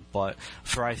busy. But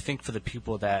I think for the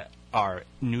people that are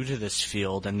new to this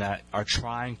field and that are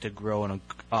trying to grow in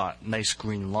a nice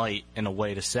green light, in a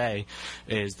way to say,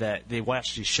 is that they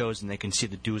watch these shows and they can see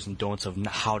the do's and don'ts of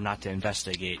how not to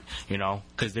investigate,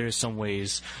 because there's some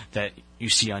ways that you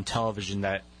see on television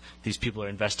that these people are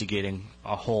investigating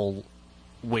a whole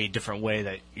way different way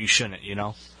that you shouldn't,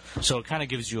 So it kind of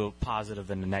gives you a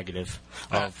positive and a negative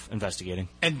of investigating.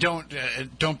 And don't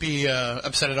be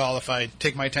upset at all if I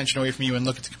take my attention away from you and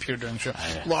look at the computer during the show.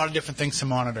 A lot of different things to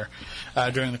monitor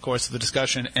during the course of the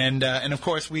discussion, and of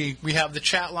course we have the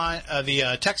chat line,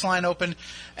 the text line open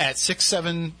at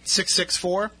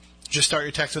 67664. Just start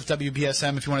your text with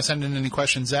WBSM if you want to send in any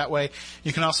questions that way.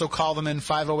 You can also call them in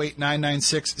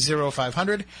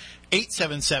 508-996-0500.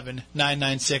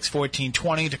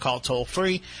 877-996-1420 to call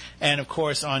toll-free. And, of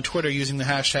course, on Twitter using the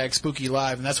hashtag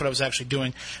SpookyLive. And that's what I was actually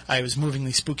doing. I was moving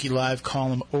the Spooky Live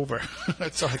column over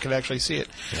so I could actually see it.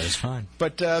 That is fine.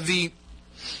 But the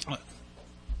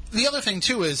other thing,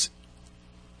 too, is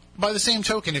by the same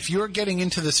token, if you're getting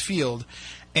into this field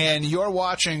and you're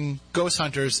watching Ghost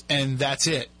Hunters and that's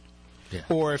it,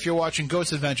 or if you're watching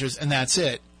Ghost Adventures and that's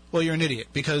it, well, you're an idiot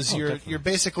because you're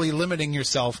basically limiting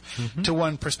yourself to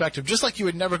one perspective. Just like you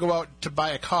would never go out to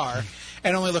buy a car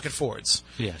and only look at Fords.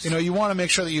 Yes. You want to make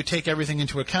sure that you take everything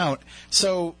into account.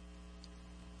 So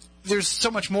there's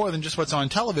so much more than just what's on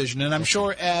television. And I'm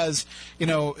sure as,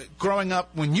 growing up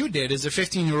when you did as a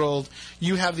 15-year-old,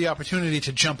 you have the opportunity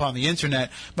to jump on the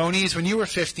Internet. Moniz, when you were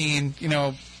 15,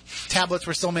 tablets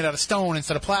were still made out of stone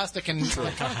instead of plastic and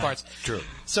electronic parts. True.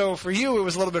 So for you, it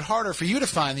was a little bit harder for you to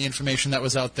find the information that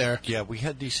was out there. Yeah, we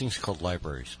had these things called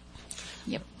libraries.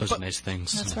 Yep. Those are nice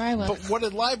things. That's where I was. But what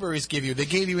did libraries give you? They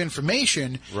gave you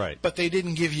information, right? But they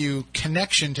didn't give you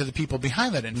connection to the people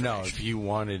behind that information. No, if you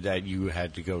wanted that, you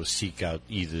had to go seek out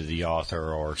either the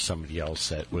author or somebody else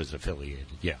that was affiliated.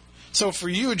 Yeah. So for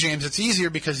you, James, it's easier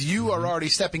because you are already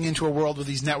stepping into a world where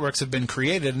these networks have been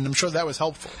created, and I'm sure that was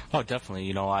helpful. Oh,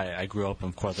 definitely. I grew up in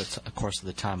of course of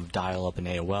the time of dial-up and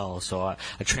AOL, so I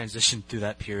transitioned through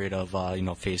that period of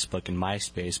Facebook and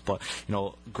MySpace. But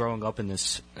growing up in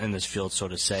this field, so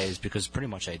to say, is because pretty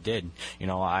much I did.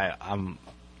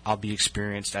 I'll be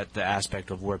experienced at the aspect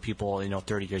of where people,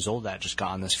 30 years old that just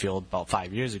got in this field about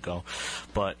 5 years ago.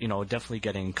 But, definitely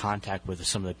getting in contact with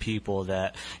some of the people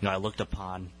that, I looked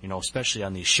upon, especially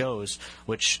on these shows,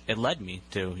 which it led me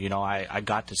to. I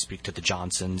got to speak to the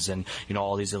Johnsons and,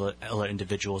 all these other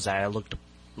individuals that I looked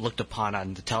upon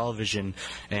on the television,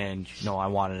 and I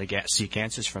wanted to seek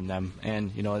answers from them,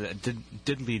 and it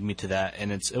did lead me to that,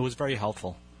 and it was very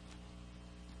helpful.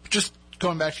 Just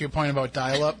going back to your point about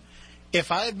dial-up. If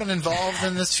I had been involved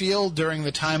in this field during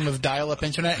the time of dial-up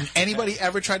internet, and anybody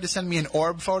ever tried to send me an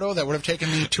orb photo that would have taken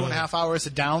me 2.5 hours to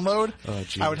download,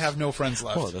 I would have no friends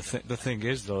left. Well, the thing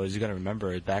is, though, is you got to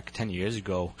remember, back 10 years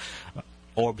ago,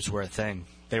 orbs were a thing.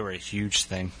 They were a huge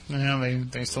thing. Yeah,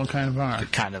 they still kind of are. They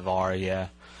kind of are, yeah.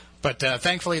 But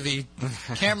thankfully, the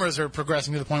cameras are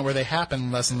progressing to the point where they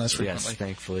happen less and less frequently. Yes,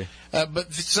 thankfully.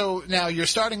 But so now you're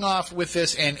starting off with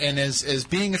this, and as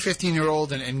being a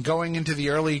 15-year-old and going into the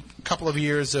early couple of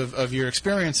years of your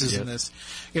experiences in this,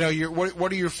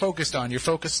 what are you focused on? You're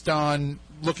focused on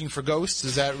looking for ghosts?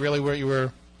 Is that really where you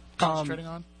were concentrating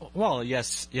on? Well,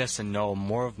 yes and no.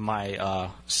 More of my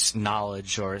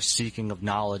knowledge or seeking of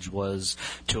knowledge was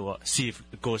to see if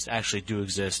ghosts actually do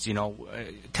exist.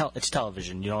 It's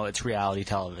television. It's reality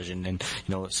television, and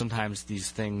sometimes these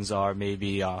things are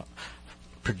maybe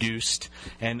produced.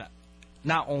 And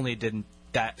not only did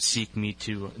that seek me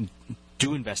to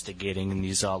do investigating in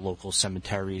these local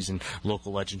cemeteries and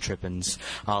local legend trippings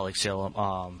like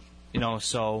Salem,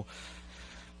 so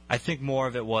I think more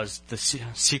of it was the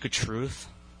seek a truth,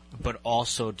 but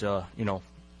also to,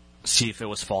 see if it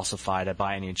was falsified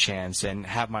by any chance and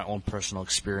have my own personal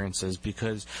experiences,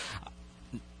 because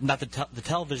the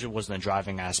television wasn't a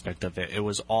driving aspect of it. It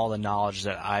was all the knowledge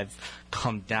that I've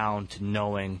come down to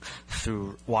knowing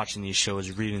through watching these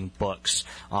shows, reading books.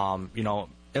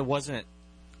 It wasn't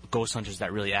Ghost Hunters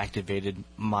that really activated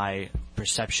my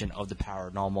perception of the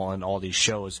paranormal in all these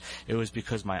shows. It was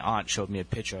because my aunt showed me a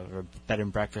picture of a bed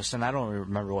and breakfast, and I don't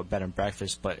remember what bed and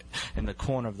breakfast, but in the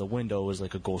corner of the window was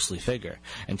like a ghostly figure.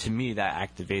 And to me, that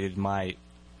activated my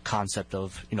concept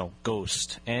of,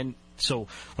 ghost. And so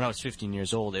when I was 15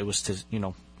 years old, it was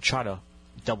to, try to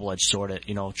double-edged sword it,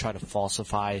 try to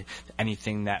falsify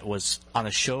anything that was on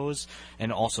the shows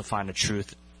and also find the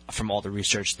truth from all the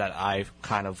research that I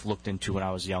kind of looked into when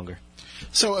I was younger.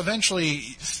 So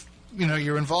eventually,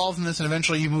 you're involved in this, and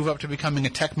eventually you move up to becoming a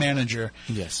tech manager.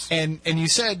 Yes. And you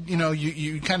said,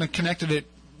 you kind of connected it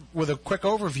with a quick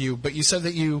overview, but you said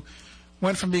that you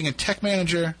went from being a tech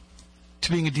manager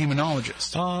to being a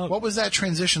demonologist. What was that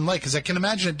transition like? Because I can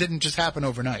imagine it didn't just happen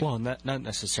overnight. Well, not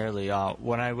necessarily.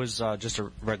 When I was just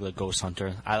a regular ghost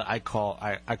hunter, I call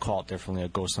it differently, a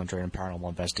ghost hunter and a paranormal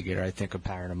investigator. I think a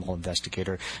paranormal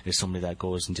investigator is somebody that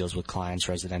goes and deals with clients,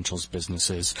 residentials,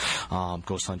 businesses.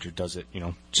 Ghost hunter does it,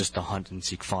 just to hunt and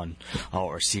seek fun,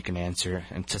 or seek an answer,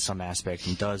 and to some aspect,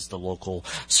 and does the local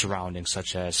surroundings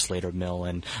such as Slater Mill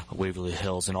and Waverly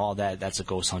Hills and all that. That's a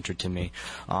ghost hunter to me.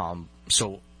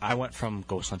 So I went from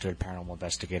ghost hunter to paranormal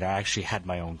investigator. I actually had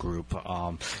my own group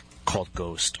called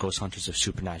Ghost Hunters of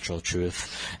Supernatural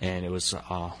Truth, and it was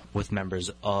with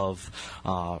members of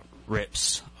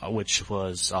RIPS, which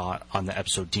was on the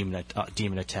episode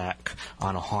Demon Attack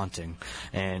on a Haunting.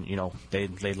 And,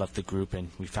 they left the group, and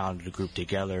we founded a group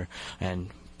together. And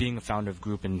being a founder of a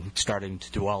group and starting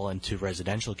to dwell into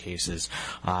residential cases,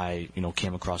 I,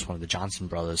 came across one of the Johnson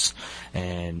brothers,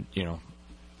 and,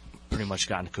 pretty much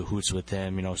got in cahoots with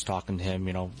him, was talking to him,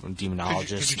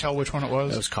 demonologist. Could you tell which one it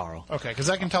was? It was Carl. Okay, because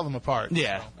I can tell them apart.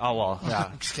 Yeah. So. Oh, well, yeah.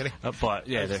 Just kidding. But,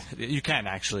 yeah, you can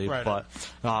actually. Right. But,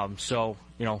 so,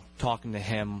 talking to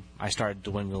him, I started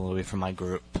dwindling away from my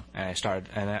group. And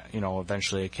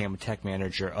eventually I became a tech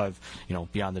manager of,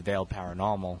 Beyond the Veil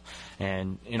Paranormal.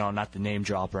 And, not the name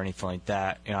drop or anything like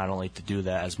that. I don't like to do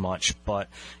that as much. But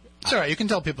it's all right. You can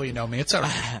tell people you know me. It's all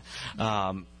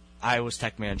right. I was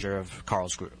tech manager of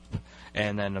Carl's group.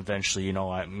 And then eventually,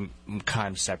 I'm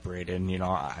kind of separated. And,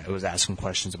 I was asking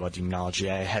questions about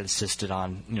demonology. I had assisted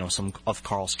on, some of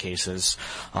Carl's cases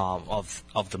of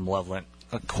the Malevolent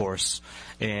course.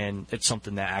 And it's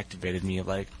something that activated me.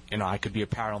 Like, I could be a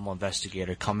paranormal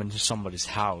investigator, come into somebody's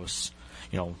house,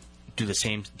 do the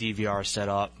same DVR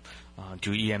setup,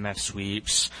 do EMF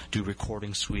sweeps, do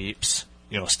recording sweeps,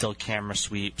 still camera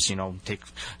sweeps,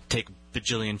 take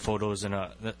bajillion photos in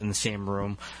the same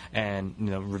room and,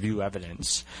 review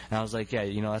evidence. And I was like, yeah,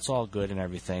 that's all good and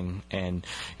everything. And,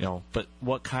 but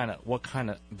what kind of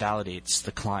validates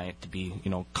the client to be,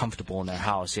 comfortable in their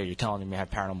house? Yeah, you're telling them you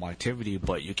have paranormal activity,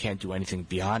 but you can't do anything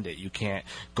beyond it. You can't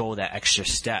go that extra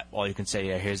step. All you can say,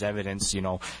 yeah, here's evidence,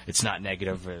 it's not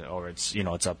negative, or it's,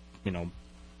 it's a,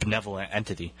 benevolent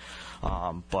entity.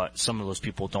 But some of those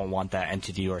people don't want that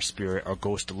entity or spirit or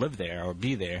ghost to live there or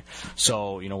be there.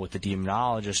 So, with the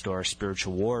demonologist or a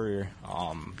spiritual warrior,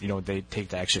 they take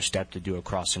the extra step to do a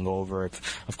crossing over,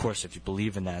 of course, if you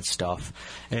believe in that stuff.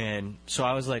 And so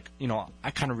I was like,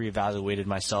 I kind of reevaluated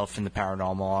myself in the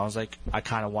paranormal. I was like, I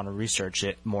kind of want to research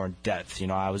it more in depth.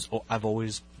 I've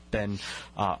always been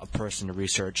a person to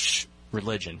research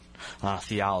religion,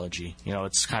 theology.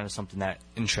 It's kind of something that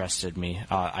interested me.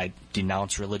 I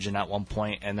denounced religion at one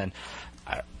point, and then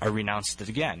I renounced it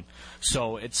again.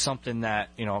 So it's something that,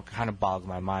 kind of bogged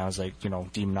my mind. I was like,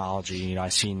 demonology, I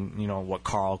seen, what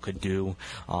Carl could do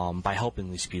by helping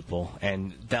these people.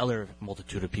 And the other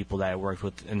multitude of people that I worked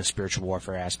with in the spiritual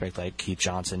warfare aspect, like Keith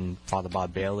Johnson, Father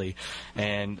Bob Bailey.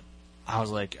 And I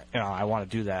was like, I want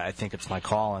to do that. I think it's my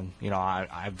calling.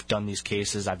 I've done these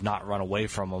cases. I've not run away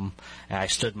from them. And I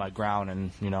stood my ground.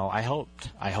 And, I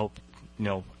hoped,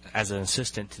 as an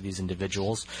assistant to these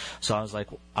individuals. So I was like,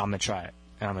 I'm going to try it.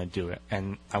 And I'm going to do it.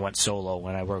 And I went solo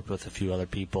when I worked with a few other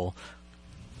people.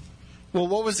 Well,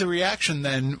 what was the reaction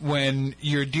then when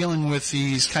you're dealing with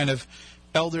these kind of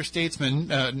elder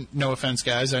statesmen, no offense,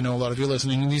 guys, I know a lot of you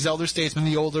listening, these elder statesmen,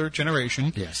 the older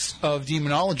generation Yes. of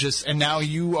demonologists, and now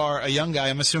you are a young guy,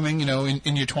 I'm assuming, in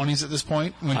your 20s at this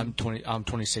point? I'm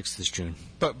 26 this June.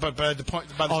 But by the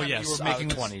time yes, you were making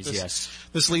 20s, yes.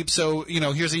 this leap, so,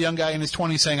 here's a young guy in his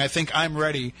 20s saying, I think I'm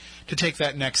ready to take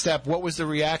that next step. What was the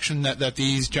reaction that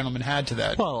these gentlemen had to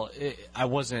that? Well, I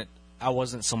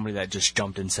wasn't somebody that just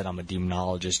jumped and said I'm a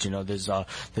demonologist.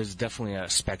 There's definitely a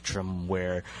spectrum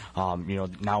where,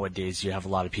 nowadays you have a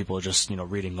lot of people just,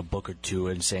 reading a book or two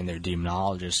and saying they're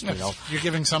demonologists. You're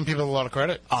giving some people a lot of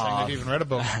credit, saying they've even read a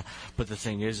book. But the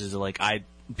thing is like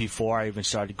before I even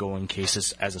started going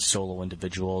cases as a solo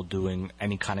individual, doing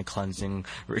any kind of cleansing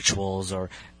rituals or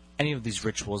any of these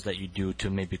rituals that you do to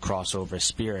maybe cross over a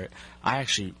spirit, I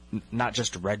actually not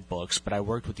just read books, but I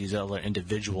worked with these other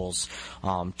individuals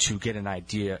to get an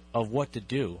idea of what to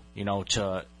do,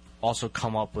 to also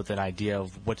come up with an idea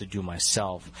of what to do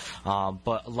myself.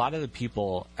 But a lot of the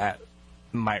people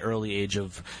my early age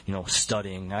of,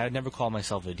 studying. I never called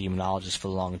myself a demonologist for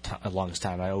the longest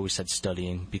time. I always said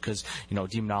studying because,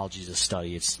 demonology is a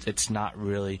study. It's not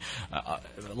really, a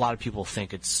lot of people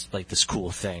think it's like this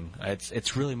cool thing.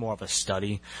 It's really more of a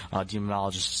study.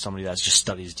 Demonologist is somebody that just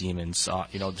studies demons.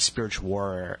 The spiritual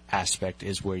warrior aspect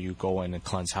is where you go in and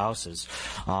cleanse houses.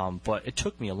 But it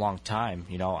took me a long time.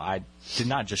 I did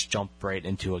not just jump right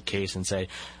into a case and say,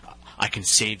 I can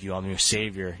save you, I'm your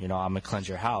savior, I'm going to cleanse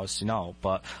your house,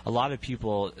 But a lot of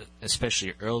people,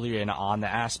 especially earlier and on the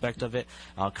aspect of it,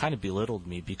 kind of belittled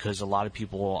me because a lot of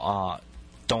people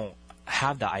don't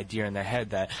have the idea in their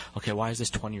head that, okay, why is this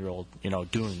 20-year-old,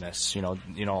 doing this?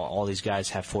 All these guys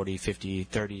have 40, 50,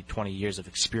 30, 20 years of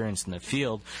experience in the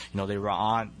field. They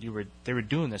were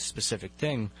doing this specific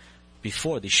thing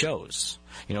before the shows,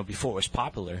 before it was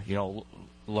popular,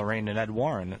 Lorraine and Ed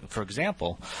Warren, for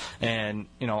example. And,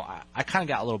 I kind of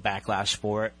got a little backlash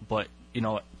for it, but,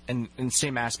 in the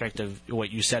same aspect of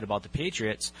what you said about the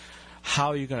Patriots, how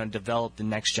are you going to develop the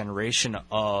next generation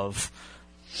of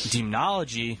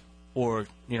demonology or,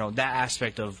 that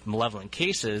aspect of malevolent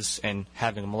cases and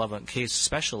having a malevolent case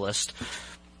specialist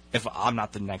if I'm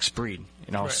not the next breed?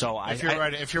 Right. So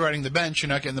if you're riding the bench, you're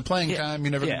not getting the playing time.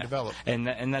 You're never going to develop.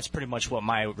 And that's pretty much what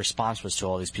my response was to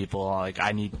all these people. Like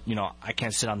I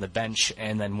can't sit on the bench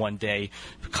and then one day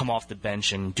come off the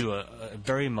bench and do a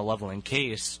very malevolent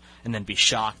case and then be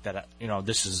shocked that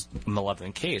this is a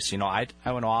malevolent case. I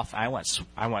went off. I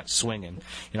went swinging.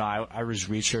 I was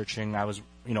researching. I was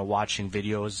watching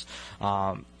videos.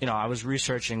 I was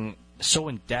researching so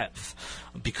in depth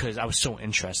because I was so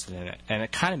interested in it, and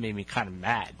it kind of made me kind of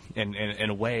mad in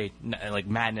a way, like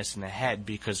madness in the head,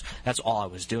 because that's all I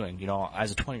was doing.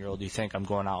 As a 20-year-old, you think I'm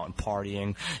going out and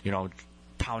partying,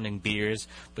 pounding beers,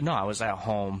 but no, I was at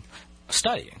home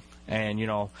studying, and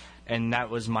that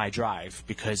was my drive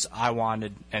because I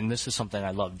wanted, and this is something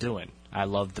I love doing. I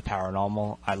love the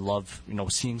paranormal. I love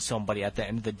seeing somebody at the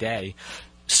end of the day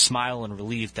smile and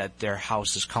relieve that their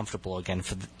house is comfortable again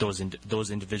for those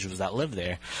individuals that live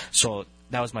there. So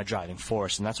that was my driving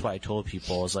force, and that's why I told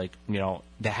people, I was like,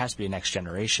 there has to be a next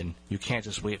generation. You can't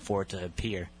just wait for it to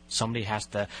appear. Somebody has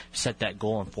to set that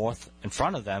goal in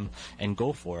front of them and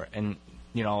go for it. And,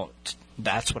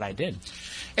 that's what I did.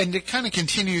 And to kind of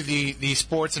continue the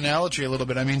sports analogy a little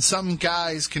bit, I mean, some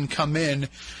guys can come in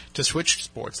to switch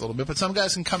sports a little bit, but some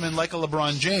guys can come in like a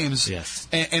LeBron James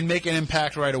and make an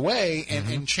impact right away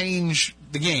and change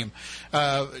the game.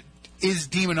 Is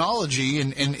demonology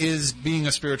and is being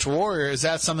a spiritual warrior, is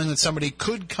that something that somebody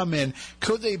could come in?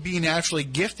 Could they be naturally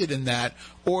gifted in that?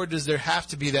 Or does there have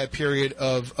to be that period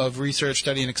of research,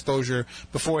 study, and exposure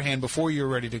beforehand before you're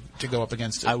ready to go up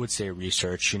against it? I would say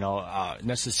research.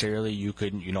 Necessarily you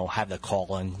could, have the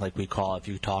calling, like we call it. If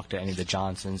you talk to any of the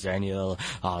Johnsons or any of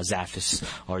the Zaffis,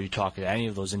 or you talk to any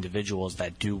of those individuals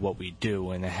that do what we do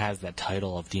and it has that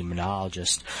title of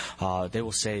demonologist, they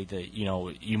will say that,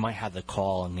 you might have the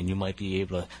calling and you might be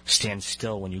able to stand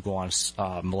still when you go on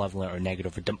malevolent or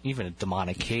negative or even a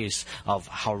demonic case of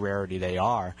how rarity they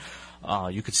are.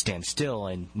 You could stand still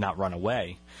and not run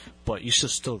away, but you should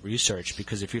still research,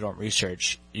 because if you don't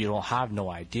research, you don't have no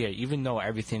idea. Even though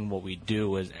everything what we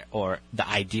do is, or the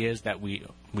ideas that we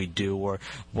do, or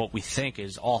what we think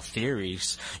is all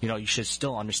theories, you should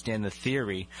still understand the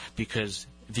theory, because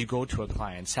if you go to a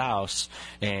client's house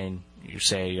and you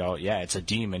say, it's a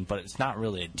demon, but it's not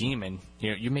really a demon,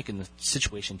 you're making the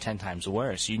situation 10 times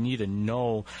worse. You need to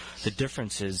know the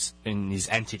differences in these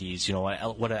entities,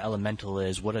 what an elemental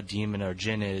is, what a demon or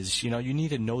jinn is. You need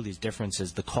to know these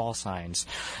differences, the call signs.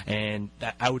 And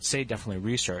I would say definitely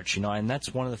research, and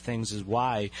that's one of the things is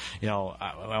why,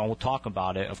 I won't talk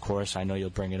about it, of course, I know you'll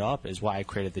bring it up, is why I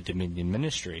created the Dominion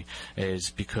Ministry,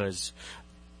 is because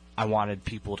I wanted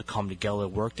people to come together,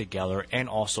 work together, and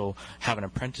also have an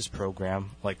apprentice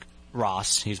program like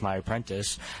Ross, he's my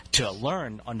apprentice, to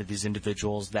learn under these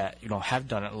individuals that, have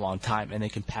done it a long time, and they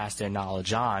can pass their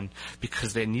knowledge on,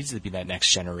 because there needs to be that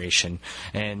next generation.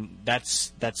 And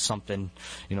that's something,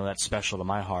 that's special to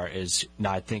my heart, is,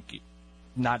 I think,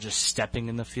 not just stepping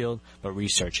in the field, but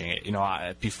researching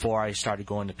it. Before I started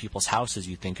going to people's houses,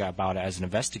 you think about it as an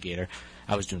investigator.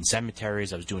 I was doing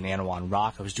cemeteries, I was doing Anawan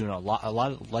Rock, I was doing a lot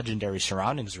of legendary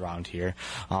surroundings around here,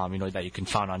 that you can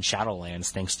find on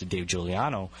Shadowlands, thanks to Dave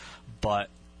Giuliano. But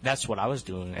that's what I was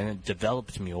doing, and it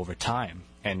developed me over time.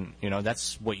 And,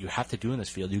 that's what you have to do in this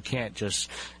field. You can't just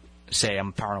say I'm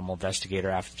a paranormal investigator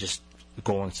after just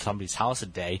going to somebody's house a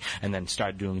day and then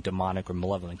start doing demonic or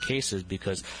malevolent cases,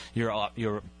 because you're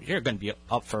going to be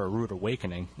up for a rude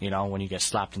awakening, when you get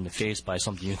slapped in the face by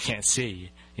something you can't see,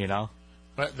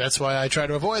 But that's why I try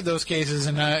to avoid those cases.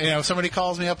 And, if somebody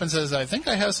calls me up and says, I think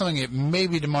I have something, it may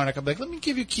be demonic, I'm like, let me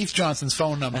give you Keith Johnson's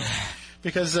phone number.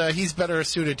 Because he's better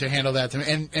suited to handle that.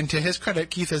 And to his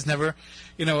credit, Keith has never,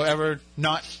 ever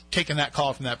not taken that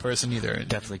call from that person either.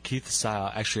 Definitely. Keith is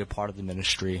actually a part of the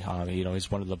ministry.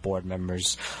 He's one of the board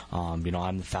members. I'm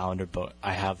the founder, but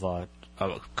I have a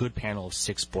good panel of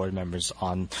 6 board members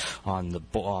on the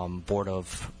board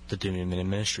of the Dominion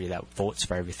Ministry that votes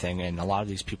for everything, and a lot of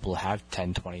these people have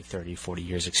 10, 20, 30, 40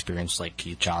 years experience like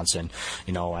Keith Johnson.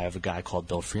 I have a guy called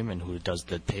Bill Freeman who does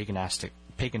the paganistic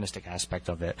aspect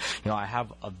of it. I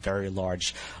have a very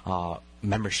large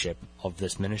membership of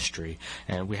this ministry,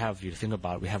 and we have, you think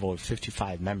about it, we have over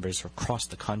 55 members across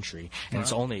the country, and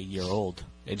It's only a year old.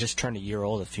 It just turned a year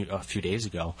old a few days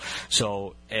ago.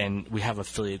 So, and we have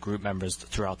affiliate group members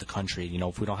throughout the country.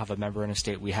 If we don't have a member in a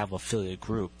state, we have affiliate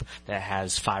group that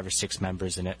has 5 or 6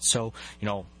 members in it. So,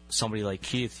 somebody like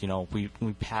Keith, we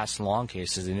pass along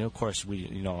cases, and of course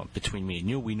between me and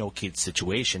you, we know Keith's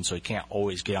situation, so he can't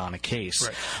always get on a case,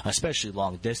 right. Especially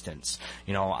long distance.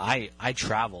 I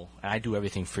travel and I do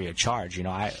everything free of charge.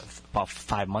 About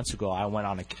 5 months ago, I went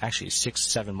on actually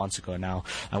 6-7 months ago now,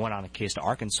 I went on a case to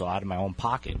Arkansas out of my own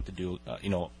pocket to do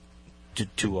to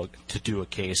do a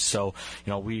case. So,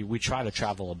 we try to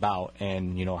travel about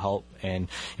and, help. And,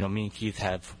 me and Keith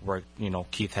have worked,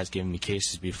 Keith has given me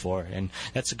cases before. And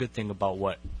that's a good thing about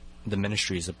what the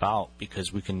ministry is about,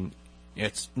 because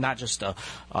it's not just a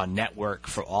network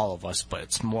for all of us, but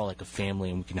it's more like a family,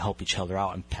 and we can help each other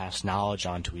out and pass knowledge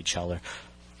on to each other.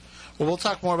 Well, we'll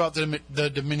talk more about the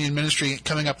Dominion Ministry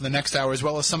coming up in the next hour, as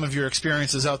well as some of your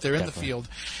experiences out there in the field.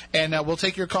 And we'll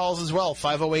take your calls as well,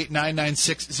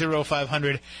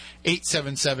 508-996-0500,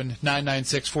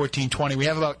 877-996-1420. We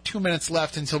have about 2 minutes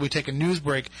left until we take a news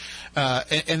break.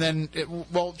 And then,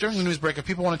 during the news break, if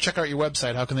people want to check out your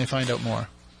website, how can they find out more?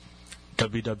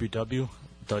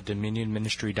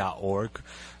 www.thedominionministry.org,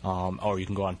 or you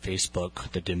can go on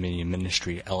Facebook, The Dominion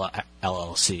Ministry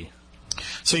LLC.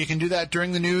 So you can do that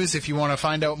during the news if you want to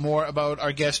find out more about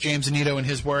our guest, James Anito, and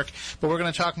his work. But we're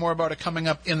going to talk more about it coming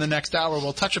up in the next hour.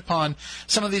 We'll touch upon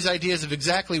some of these ideas of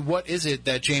exactly what is it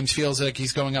that James feels like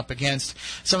he's going up against,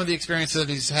 some of the experiences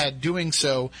that he's had doing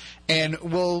so, and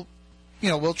we'll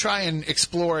try and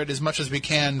explore it as much as we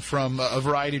can from a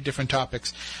variety of different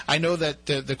topics. I know that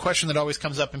the question that always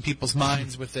comes up in people's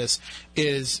minds with this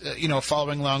is,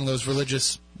 following along those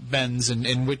religious bends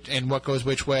and what goes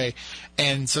which way.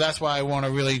 And so that's why I want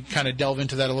to really kind of delve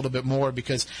into that a little bit more,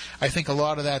 because I think a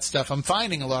lot of that stuff, I'm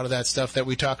finding a lot of that stuff that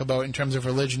we talk about in terms of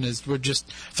religion is we're just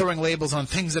throwing labels on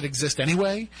things that exist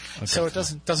anyway. Okay. So it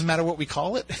doesn't matter what we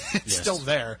call it. It's still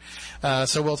there.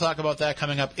 So we'll talk about that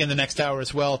coming up in the next hour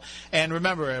as well. And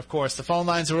remember, of course, the phone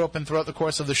lines are open throughout the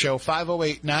course of the show,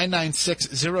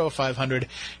 508-996-0500,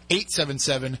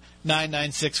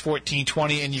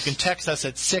 877-996-1420, and you can text us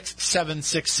at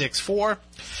 67664.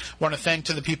 Want to thank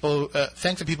the people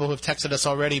who have texted us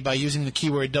already by using the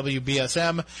keyword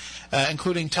WBSM,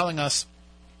 including telling us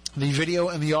the video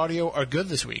and the audio are good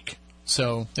this week.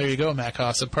 So there you go, Matt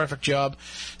Costa. Perfect job.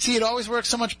 See, it always works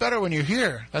so much better when you're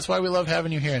here. That's why we love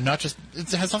having you here. Not just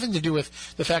it has nothing to do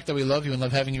with the fact that we love you and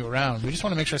love having you around. We just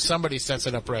want to make sure somebody sets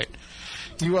it up right.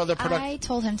 You are the I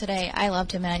told him today I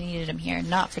loved him and I needed him here,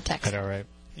 not for text. All right.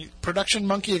 Production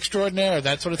monkey extraordinaire.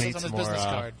 That's what it says on his business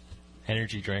card.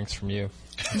 Energy drinks from you.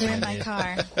 They're in my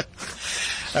car.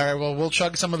 All right, well, we'll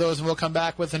chug some of those, and we'll come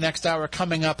back with the next hour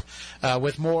coming up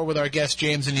with more with our guest,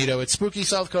 James Anito. It's Spooky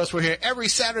South Coast. We're here every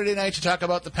Saturday night to talk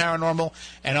about the paranormal,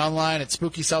 and online at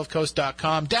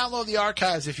SpookySouthCoast.com. Download the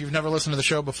archives if you've never listened to the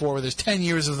show before. There's 10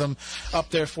 years of them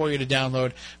up there for you to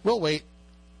download. We'll wait.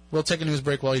 We'll take a news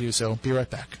break while you do so. Be right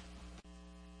back.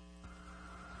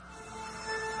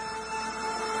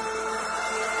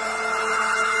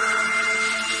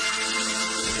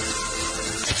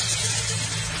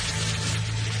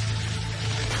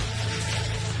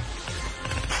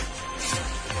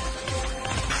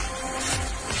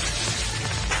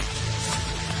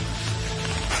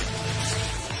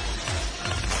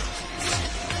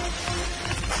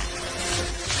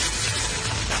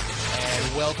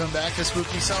 Welcome back to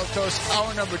Spooky South Coast,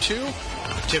 hour number 2.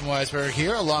 Tim Weisberg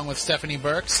here, along with Stephanie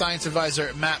Burke, science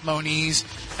advisor Matt Moniz,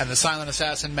 and the silent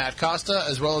assassin Matt Costa,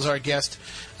 as well as our guest,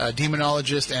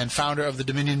 demonologist and founder of the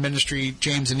Dominion Ministry,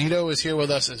 James Anito, is here with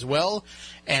us as well.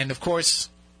 And, of course,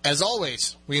 as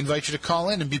always, we invite you to call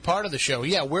in and be part of the show.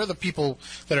 Yeah, we're the people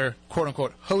that are,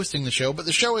 quote-unquote, hosting the show, but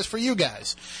the show is for you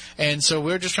guys. And so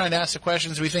we're just trying to ask the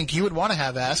questions we think you would want to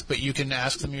have asked, but you can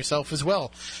ask them yourself as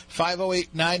well.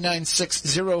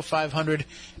 508-996-0500,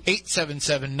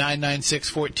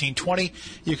 877-996-1420.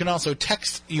 You can also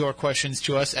text your questions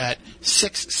to us at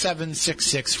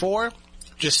 67664.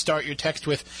 Just start your text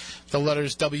with the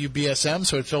letters WBSM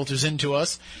so it filters into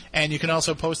us. And you can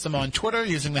also post them on Twitter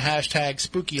using the hashtag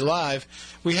SpookyLive.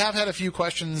 We have had a few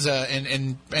questions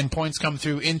and points come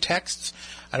through in texts.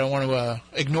 I don't want to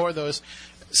ignore those.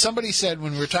 Somebody said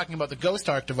when we were talking about the Ghost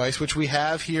Arc device, which we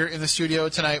have here in the studio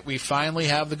tonight, we finally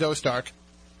have the Ghost Arc.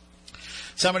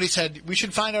 Somebody said we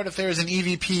should find out if there's an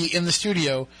EVP in the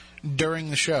studio during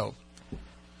the show.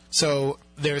 So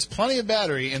there's plenty of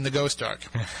battery in the Ghost Arc.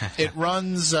 It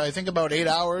runs, I think, about 8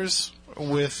 hours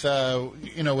with,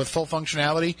 with full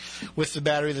functionality with the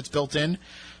battery that's built in.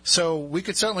 So we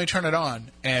could certainly turn it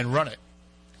on and run it.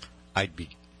 I'd be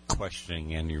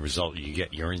questioning any result you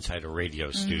get. You're inside a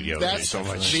radio studio. That's so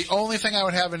much. The only thing I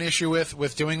would have an issue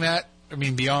with doing that. I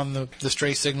mean, beyond the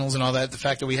stray signals and all that, the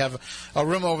fact that we have a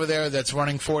room over there that's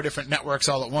running 4 different networks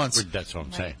all at once. That's what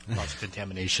I'm saying. Lots of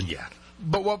contamination. Yeah.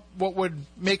 But what would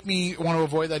make me want to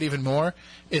avoid that even more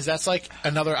is that's like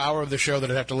another hour of the show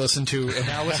that I'd have to listen to, and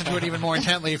now listen to it even more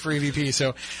intently for EVP.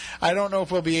 So I don't know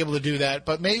if we'll be able to do that.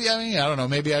 But maybe, I don't know,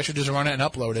 maybe I should just run it and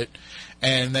upload it,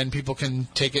 and then people can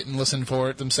take it and listen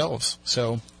for it themselves.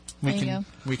 So we can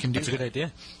do That's a good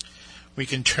idea. We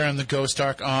can turn the Ghost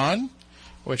Arc on,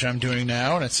 which I'm doing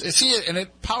now, and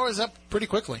it powers up pretty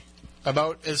quickly,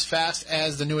 about as fast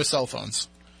as the newest cell phones.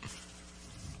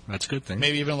 That's a good thing.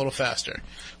 Maybe even a little faster.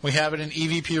 We have it in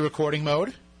EVP recording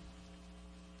mode.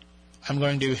 I'm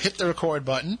going to hit the record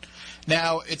button.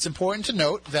 Now, it's important to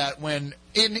note that when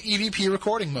in EVP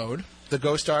recording mode, the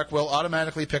Ghost Arc will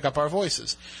automatically pick up our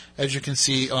voices, as you can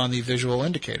see on the visual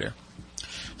indicator.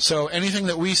 So anything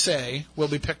that we say will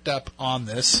be picked up on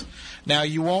this. Now,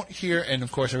 you won't hear, and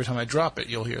of course every time I drop it,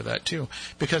 you'll hear that too,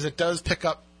 because it does pick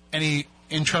up any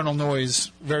internal noise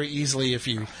very easily if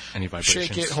you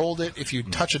shake it, hold it, if you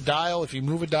touch a dial, if you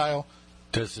move a dial.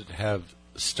 Does it have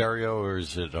stereo or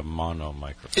is it a mono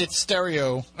microphone? It's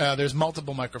stereo. There's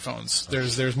multiple microphones.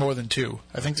 There's more than 2.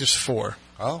 I think there's 4.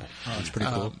 Oh, that's pretty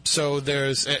cool. So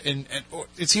there's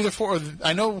it's either 4. Or,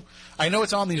 I know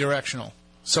it's omnidirectional.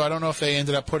 So I don't know if they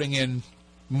ended up putting in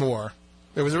more.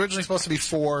 It was originally supposed to be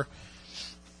 4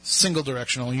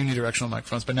 single-directional, unidirectional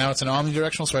microphones, but now it's an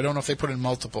omnidirectional, so I don't know if they put in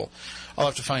multiple. I'll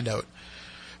have to find out.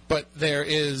 But there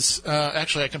is...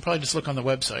 actually, I can probably just look on the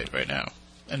website right now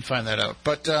and find that out.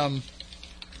 But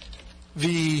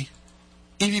the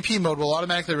EVP mode will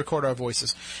automatically record our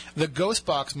voices. The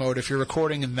Ghostbox mode, if you're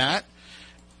recording in that,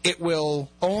 it will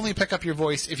only pick up your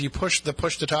voice if you push the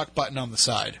push-to-talk button on the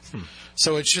side.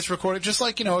 So it's just recorded, just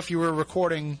like, if you were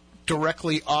recording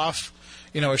directly off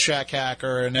a Shack Hack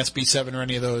or an SB7 or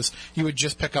any of those, you would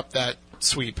just pick up that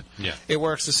sweep. Yeah. It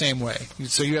works the same way.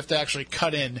 So you have to actually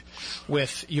cut in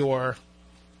with your,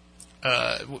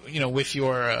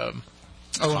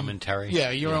 commentary.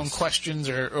 Your own questions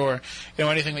or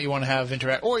anything that you want to have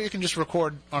interact. Or you can just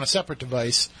record on a separate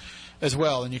device as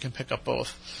well, and you can pick up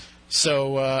both.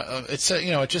 So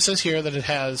it just says here that it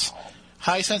has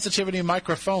high sensitivity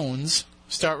microphones.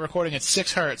 Start recording at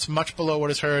 6 hertz, much below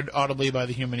what is heard audibly by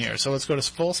the human ear. So let's go to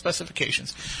full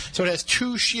specifications. So it has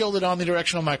 2 shielded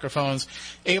omnidirectional microphones,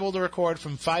 able to record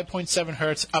from 5.7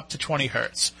 hertz up to 20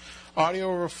 hertz.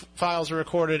 Audio files are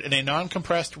recorded in a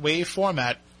non-compressed wave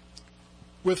format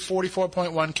with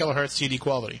 44.1 kilohertz CD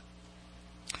quality,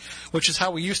 which is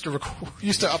how we used to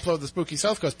upload the Spooky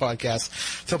South Coast podcast.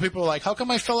 So people were like, how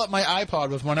come I fill up my iPod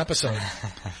with one episode?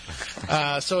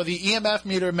 So the EMF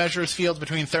meter measures fields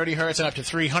between 30 hertz and up to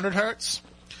 300 hertz.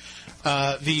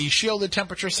 The shielded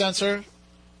temperature sensor,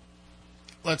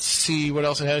 let's see what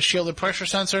else it has. Shielded pressure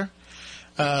sensor.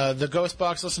 The Ghost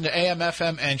Box listen to AM,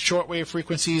 FM, and shortwave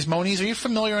frequencies. Moniz, are you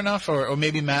familiar enough, or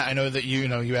maybe Matt? I know that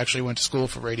you actually went to school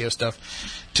for radio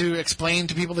stuff, to explain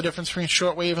to people the difference between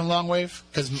shortwave and longwave,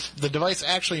 because the device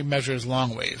actually measures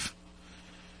longwave.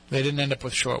 They didn't end up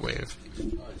with shortwave.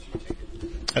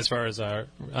 As far as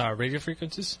radio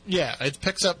frequencies? Yeah, it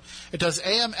picks up. It does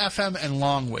AM, FM, and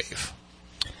longwave.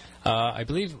 I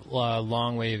believe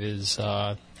longwave is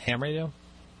ham radio.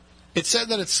 It said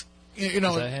that it's.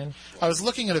 I was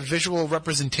looking at a visual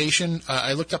representation.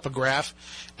 I looked up a graph,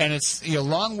 and it's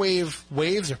long wave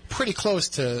waves are pretty close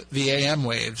to the AM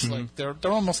waves. Mm-hmm. Like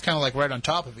they're almost kind of like right on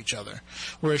top of each other,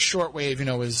 whereas short wave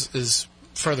is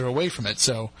further away from it.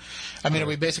 So, are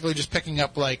we basically just picking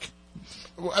up the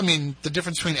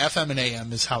difference between FM and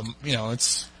AM is how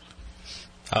it's.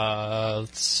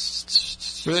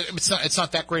 It's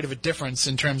not that great of a difference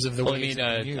in terms of the Well, way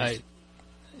it's used.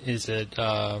 is it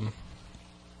FM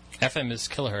is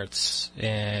kilohertz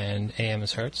and AM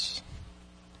is hertz,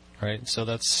 right? So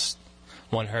that's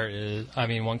 1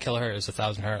 kilohertz is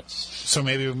 1,000 hertz. So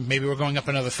maybe we're going up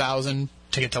another 1,000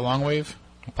 to get to long wave.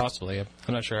 Possibly, I'm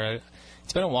not sure.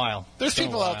 It's been a while. There's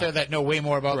people out there that know way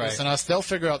more about this Right. than us. They'll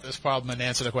figure out this problem and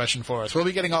answer the question for us. We'll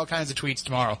be getting all kinds of tweets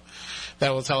tomorrow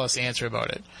that will tell us the answer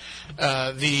about it.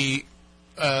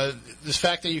 This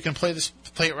fact that you can play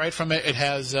it right from it. It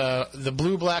has the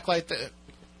blue backlight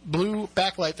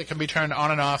that can be turned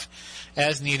on and off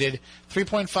as needed.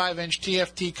 3.5-inch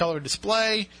TFT color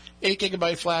display. 8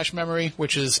 gigabyte flash memory,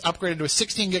 which is upgraded to a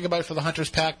 16 gigabyte for the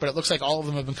Hunter's Pack, but it looks like all of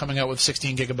them have been coming out with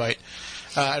 16 gigabyte.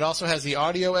 It also has the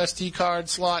audio SD card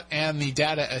slot and the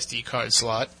data SD card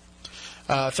slot.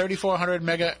 3,400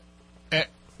 mega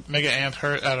amp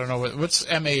hertz. I don't know what's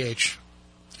MAH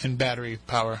in battery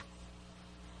power.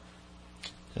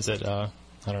 Is it? I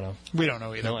don't know. We don't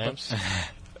know either. Milliamps?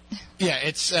 Yeah,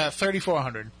 it's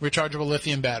 3,400 rechargeable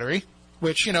lithium battery,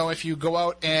 which, if you go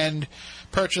out and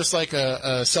purchase like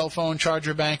a cell phone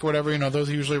charger bank or whatever, those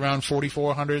are usually around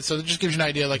 4,400. So it just gives you an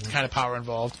idea like the kind of power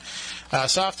involved.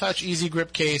 Soft touch, easy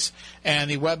grip case, and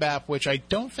the web app, which I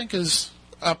don't think is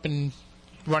up and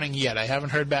running yet. I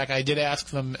haven't heard back. I did ask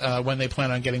them when they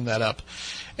plan on getting that up.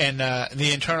 And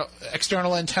the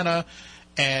external antenna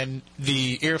and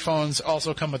the earphones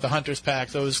also come with the Hunter's Pack.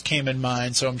 Those came in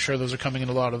mine, so I'm sure those are coming in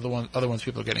a lot of the other ones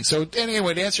people are getting. So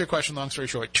anyway, to answer your question, long story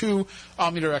short, 2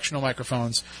 omnidirectional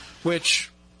microphones, which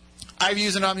I've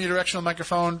used an omnidirectional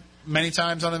microphone many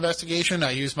times on investigation.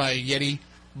 I use my Yeti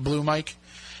Blue mic,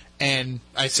 and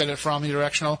I set it for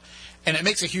omnidirectional, and it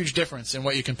makes a huge difference in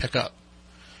what you can pick up.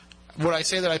 Would I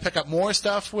say that I pick up more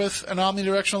stuff with an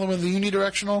omnidirectional than with a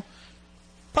unidirectional?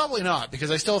 Probably not,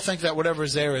 because I still think that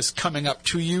whatever's there is coming up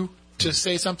to you to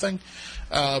say something.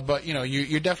 But,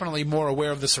 you're definitely more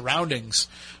aware of the surroundings,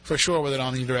 for sure, with an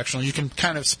omnidirectional. You can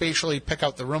kind of spatially pick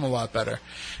out the room a lot better.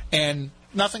 And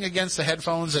nothing against the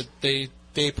headphones that they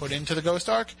put into the Ghost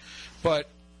Arc, but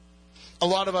a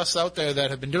lot of us out there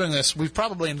that have been doing this, we've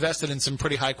probably invested in some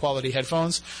pretty high-quality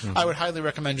headphones. Mm-hmm. I would highly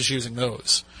recommend just using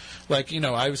those. Like,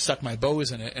 I stuck my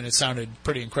Bose in it, and it sounded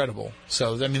pretty incredible.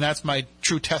 So, that's my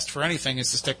true test for anything,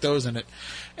 is to stick those in it.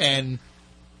 And,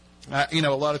 a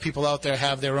lot of people out there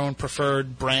have their own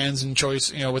preferred brands and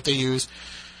choice, what they use.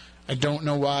 I don't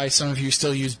know why some of you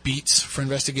still use Beats for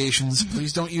investigations.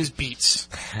 Please don't use Beats.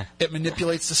 It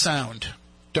manipulates the sound.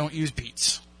 Don't use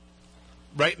Beats.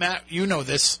 Right, Matt? You know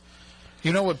this.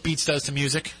 You know what Beats does to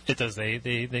music. It does. They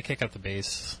kick up the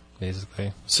bass,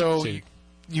 basically. So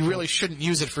you really shouldn't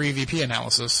use it for EVP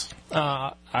analysis.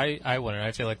 I wouldn't.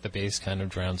 I feel like the bass kind of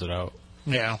drowns it out.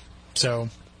 Yeah. So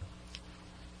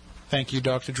thank you,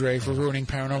 Dr. Dre, for ruining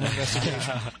Paranormal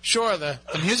Investigation. Sure, the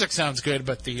music sounds good,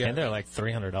 but and they're like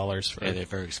 $300 for. Yeah, they're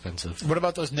very expensive. What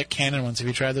about those Nick Cannon ones? Have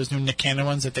you tried those new Nick Cannon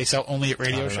ones that they sell only at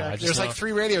Radio Shack? There's like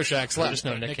 3 Radio Shacks left. I just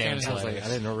know Nick Cannon's Cannon's hilarious. I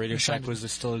didn't know Radio Shack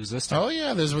was still existing. Oh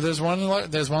yeah, there's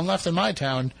one left in my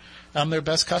town. I'm their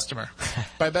best customer.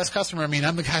 By best customer, I mean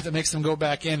I'm the guy that makes them go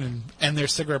back in and end their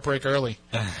cigarette break early.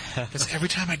 Because every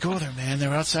time I go there, man,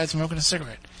 they're outside smoking a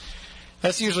cigarette.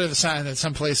 That's usually the sign that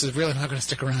some place is really not going to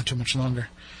stick around too much longer.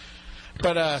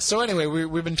 But so anyway,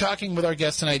 we've been talking with our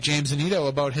guest tonight, James Anito,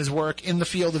 about his work in the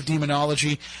field of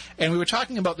demonology, and we were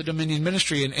talking about the Dominion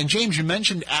Ministry. And James, you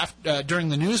mentioned during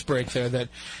the news break there that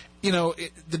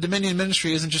the Dominion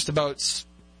Ministry isn't just about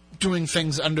doing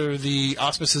things under the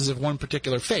auspices of one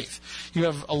particular faith. You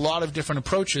have a lot of different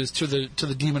approaches to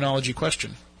the demonology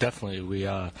question. Definitely, we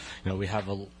have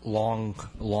a long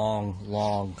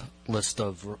list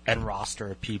of and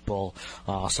roster of people,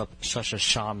 such as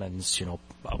shamans.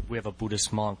 We have a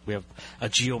Buddhist monk. We have a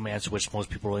geomancer, which most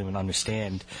people don't even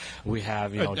understand. We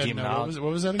have demonology.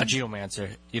 What was that again? A geomancer.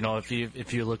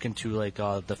 If you look into like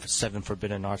the 7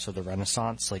 forbidden arts of the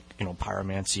Renaissance, like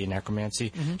pyromancy and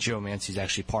necromancy, geomancy is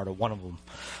actually part of one of them.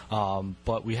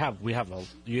 But we have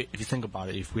if you think about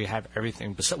it, if we have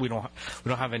everything, but we don't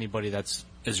have anybody that's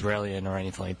Israeli or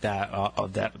anything like that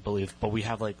of that belief, but we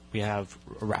have a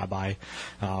rabbi,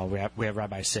 we have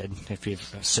Rabbi Sid,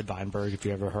 Sid Weinberg, if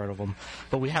you ever heard of him.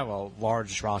 But we have a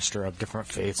large roster of different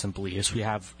faiths and beliefs. We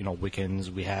have Wiccans,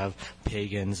 we have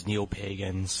pagans,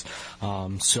 neo-pagans.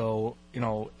 So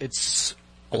it's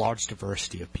a large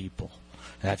diversity of people,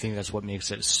 and I think that's what makes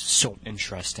it so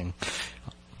interesting.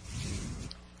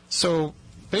 So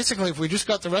basically, if we just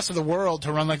got the rest of the world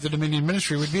to run like the Dominion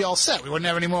Ministry, we'd be all set. We wouldn't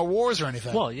have any more wars or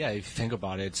anything. Well, yeah, if you think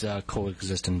about it, it's a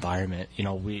coexist environment. You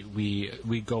know,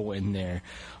 we go in there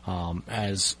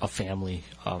as a family.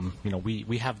 You know,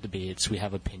 we have debates, we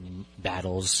have opinion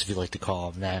battles, if you like to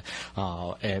call them that,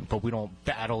 but we don't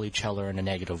battle each other in a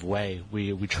negative way.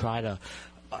 We try to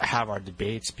have our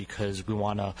debates because we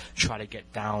want to try to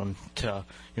get down to,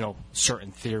 you know,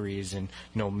 certain theories, and,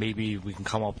 you know, maybe we can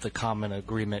come up with a common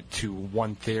agreement to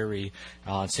one theory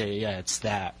and say, yeah, it's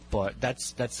that. But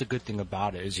that's the good thing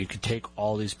about it, is you can take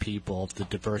all these people, the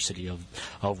diversity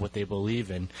of what they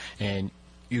believe in, and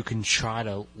you can try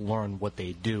to learn what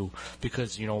they do,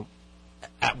 because, you know,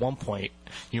 at one point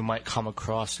you might come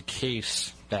across a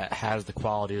case that has the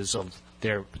qualities of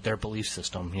their belief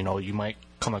system. You know, you might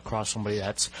come across somebody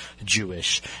that's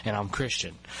Jewish and I'm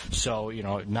Christian. So, you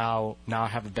know, now I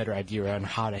have a better idea on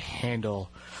how to handle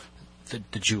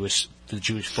the Jewish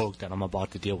folk that I'm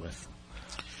about to deal with.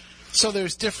 So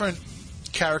there's different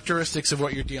characteristics of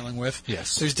what you're dealing with.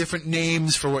 Yes. There's different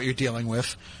names for what you're dealing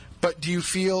with. But do you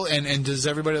feel, and does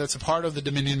everybody that's a part of the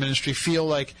Dominion Ministry feel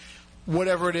like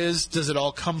whatever it is, does it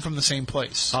all come from the same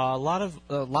place? A lot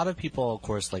of people, of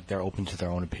course, like, they're open to their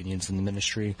own opinions in the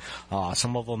ministry.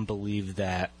 Some of them believe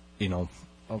that, you know,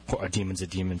 a demon's a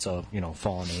demon, so, you know,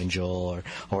 fallen angel,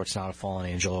 or it's not a fallen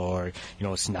angel, or, you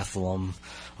know, it's Nephilim.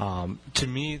 To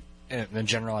me, the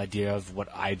general idea of what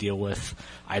I deal with,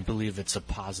 I believe it's a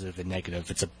positive and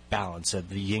negative. It's a balance of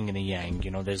the yin and the yang.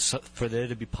 You know, for there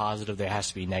to be positive, there has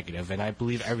to be negative. And I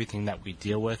believe everything that we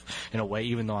deal with, in a way,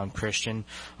 even though I'm Christian,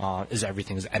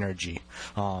 everything is energy.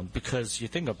 Because you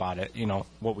think about it, you know,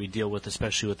 what we deal with,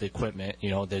 especially with the equipment, you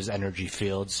know, there's energy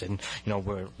fields, and, you know,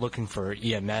 we're looking for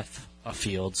EMF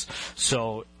fields.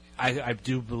 So I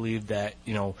do believe that,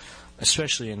 you know,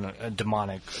 especially in a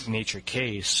demonic nature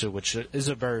case, which is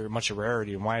very much a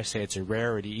rarity. And why I say it's a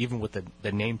rarity, even with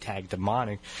the name tag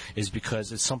demonic, is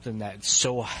because it's something that's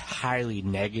so highly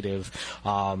negative,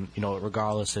 you know,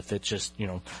 regardless if it just, you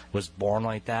know, was born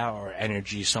like that, or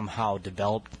energy somehow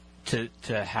developed to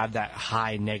have that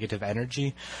high negative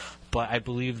energy. But I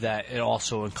believe that it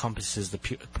also encompasses the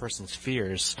person's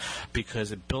fears,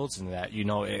 because it builds into that. You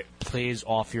know, it plays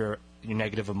off your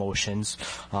negative emotions.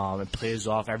 It plays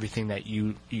off everything that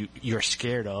you're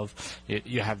scared of.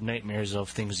 You have nightmares of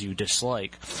things you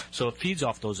dislike. So it feeds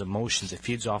off those emotions. It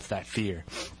feeds off that fear.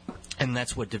 And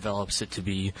that's what develops it to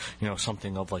be, you know,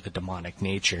 something of like a demonic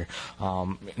nature.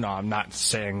 No, I'm not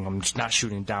saying, I'm just not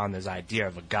shooting down this idea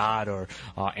of a god or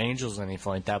angels or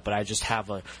anything like that, but I just have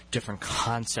a different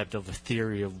concept of a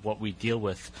theory of what we deal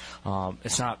with.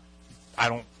 It's not, I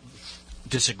don't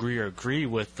disagree or agree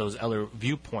with those other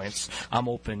viewpoints.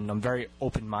 I'm very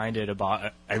open-minded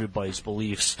about everybody's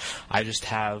beliefs. I just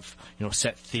have, you know,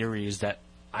 set theories that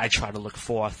I try to look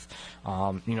forth.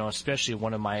 You know, especially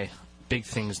one of my big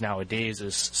things nowadays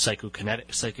is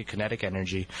psychokinetic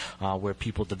energy, where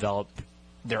people develop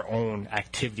their own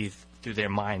activity through their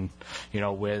mind, you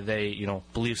know, where they, you know,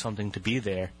 believe something to be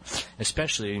there.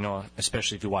 Especially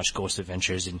if you watch Ghost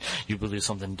Adventures and you believe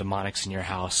something demonic's in your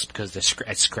house because it's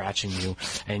scratching you,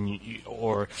 and you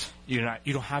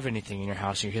don't have anything in your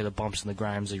house, and you hear the bumps and the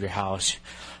grimes of your house,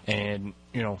 and,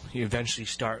 you know, you eventually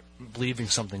start believing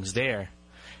something's there.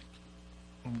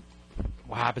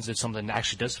 What happens if something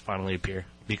actually does finally appear?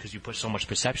 Because you put so much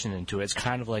perception into it. It's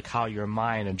kind of like how your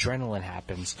mind, adrenaline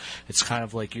happens. It's kind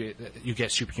of like you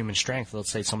get superhuman strength. Let's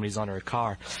say somebody's under a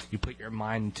car. You put your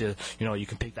mind to, you know, you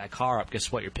can pick that car up. Guess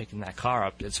what? You're picking that car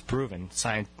up. It's proven.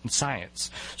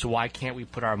 Science. So why can't we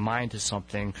put our mind to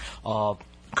something,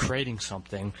 creating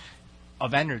something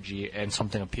of energy and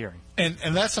something appearing?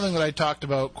 And that's something that I talked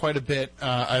about quite a bit.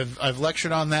 I've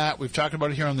lectured on that. We've talked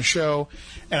about it here on the show,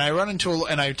 and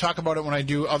I talk about it when I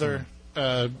do other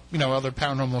other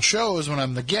paranormal shows when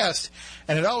I'm the guest,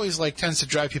 and it always tends to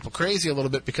drive people crazy a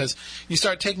little bit, because you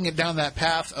start taking it down that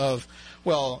path of,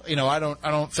 well, you know, I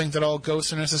don't think that all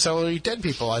ghosts are necessarily dead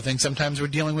people. I think sometimes we're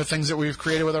dealing with things that we've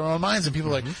created with our own minds, and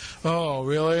people are like, oh,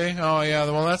 really? Oh, yeah,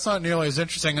 well, that's not nearly as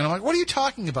interesting. And I'm like, what are you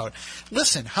talking about?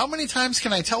 Listen, how many times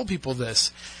can I tell people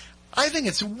this? I think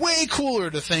it's way cooler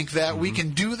to think that we can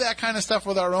do that kind of stuff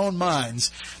with our own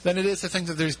minds than it is to think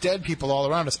that there's dead people all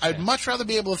around us. I'd much rather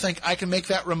be able to think I can make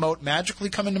that remote magically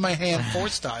come into my hand,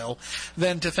 Force style,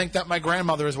 than to think that my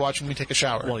grandmother is watching me take a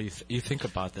shower. Well, you think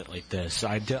about it like this.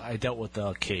 I dealt with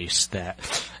a case that,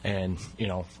 and, you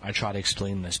know, I try to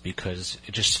explain this because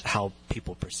it's just how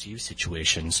people perceive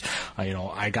situations. You know,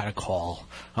 I got a call.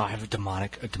 I have a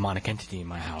demonic entity in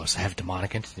my house. I'm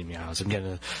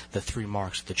getting the 3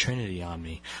 marks of the Trinity. entity on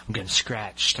me. I'm getting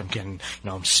scratched. I'm getting,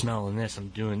 I'm smelling this. I'm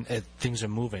doing, things are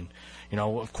moving.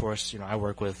 Of course, I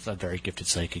work with a very gifted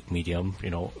psychic medium,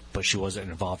 but she wasn't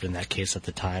involved in that case at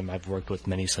the time. I've worked with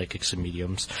many psychics and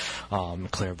mediums,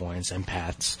 clairvoyants,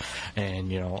 empaths,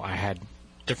 and, I had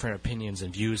different opinions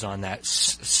and views on that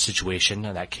situation,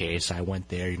 on that case. I went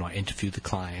there, I interviewed the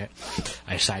client.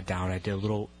 I sat down, I did a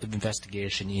little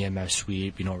investigation, EMF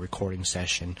sweep, recording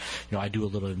session. I do a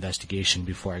little investigation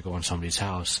before I go in somebody's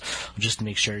house, just to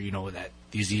make sure, that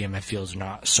these EMF fields are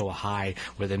not so high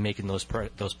where they're making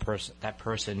that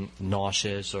person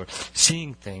nauseous or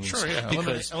seeing things. Sure, yeah.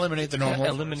 Because Eliminate the normal.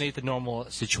 Eliminate the normal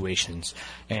situations.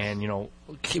 And,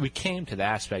 we came to the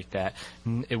aspect that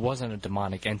it wasn't a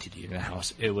demonic entity in the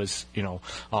house. It was,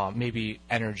 maybe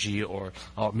energy or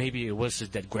maybe it was his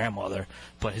dead grandmother.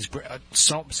 But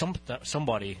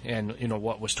somebody, and,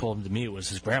 what was told to me was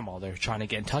his grandmother trying to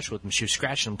get in touch with him. She was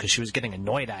scratching him because she was getting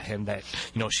annoyed at him that,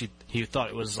 he thought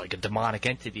it was like a demonic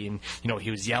entity, and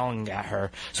he was yelling at her,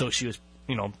 so she was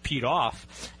peed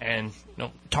off and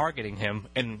targeting him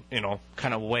in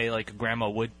kind of a way like a grandma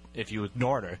would if you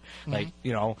ignored her. Like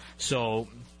so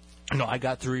I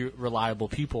got 3 reliable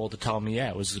people to tell me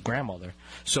it was his grandmother.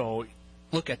 So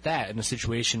look at that in a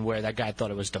situation where that guy thought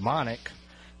it was demonic,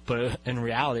 but in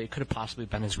reality it could have possibly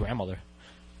been his grandmother.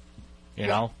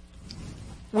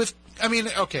 With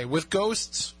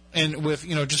ghosts and with,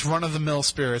 just run-of-the-mill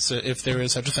spirits, if there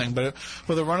is such a thing, but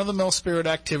with a run-of-the-mill spirit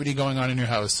activity going on in your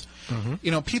house,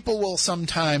 people will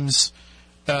sometimes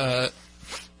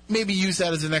maybe use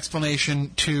that as an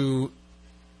explanation to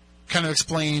kind of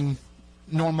explain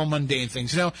normal, mundane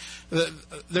things.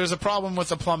 There's a problem with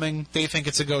the plumbing. They think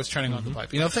it's a ghost turning on the pipe.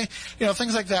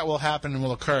 Things like that will happen and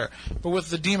will occur. But with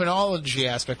the demonology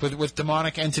aspect, with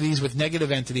demonic entities, with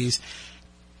negative entities,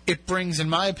 it brings, in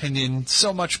my opinion,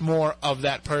 so much more of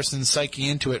that person's psyche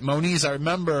into it. Moniz, I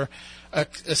remember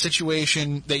a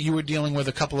situation that you were dealing with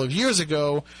a couple of years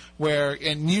ago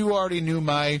and you already knew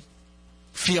my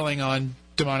feeling on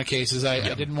demonic cases. I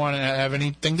didn't want to have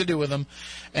anything to do with them.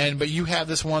 But you had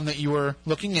this one that you were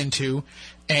looking into,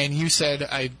 and you said,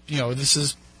 this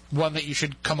is one that you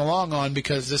should come along on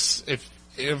because this, if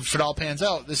it all pans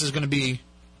out, this is going to be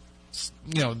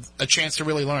a chance to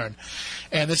really learn.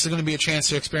 And this is going to be a chance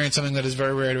to experience something that is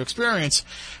very rare to experience.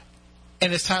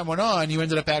 And as time went on, you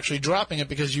ended up actually dropping it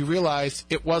because you realized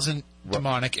it wasn't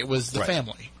demonic, it was the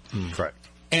family. Correct.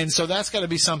 And so that's got to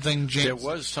be something, James. There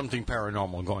was something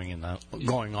paranormal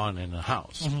going on in the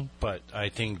house, but I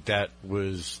think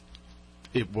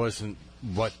it wasn't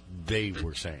what they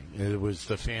were saying. It was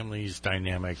the family's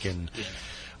dynamic, and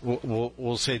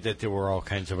we'll say that there were all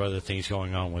kinds of other things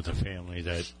going on with the family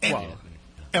that.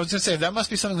 I was going to say that must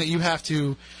be something that you have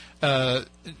to,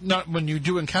 not when you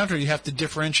do encounter, you have to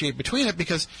differentiate between it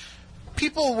because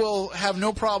people will have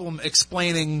no problem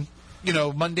explaining,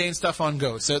 mundane stuff on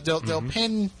ghosts. They'll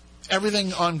pin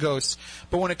everything on ghosts,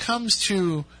 but when it comes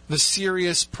to the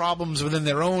serious problems within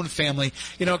their own family,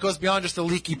 it goes beyond just a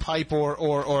leaky pipe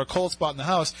or a cold spot in the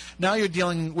house. Now you're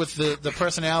dealing with the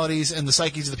personalities and the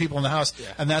psyches of the people in the house,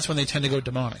 and that's when they tend to go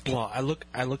demonic. Well, I look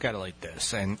at it like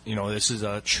this, and this is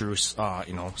a true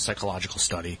psychological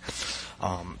study.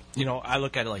 I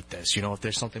look at it like this. If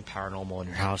there's something paranormal in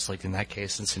your house, like in that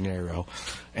case and scenario,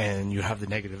 and you have the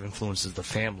negative influences of the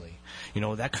family,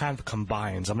 that kind of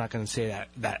combines. I'm not going to say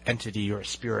that entity or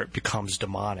spirit becomes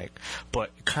demonic, but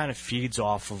it kind of feeds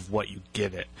off of what you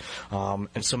give it.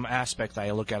 And some aspect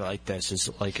I look at it like this is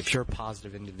like if you're a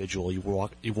positive individual, you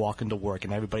walk into work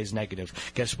and everybody's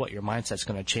negative. Guess what? Your mindset's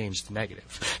going to change to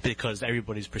negative because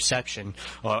everybody's perception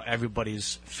or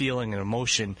everybody's feeling and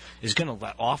emotion is going to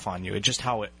let off on you. It's just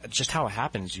how it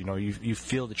happens. You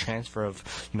feel the transfer of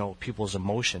people's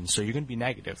emotions, so you're going to be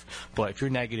negative. But if you're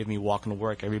negative and you walk into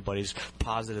work, everybody's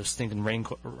positive, thinking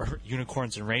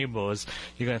unicorns and rainbows.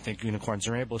 You're going to think unicorns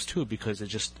and rainbows too because it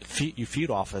just you feed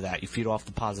off of that. You feed off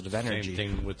the positive energy.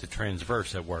 Same thing with the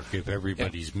transverse at work. If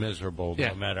everybody's miserable,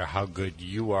 no matter how good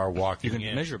you are walking you're going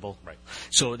to be miserable. Right.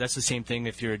 So that's the same thing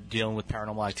if you're dealing with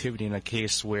paranormal activity in a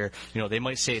case where they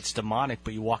might say it's demonic,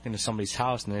 but you walk into somebody's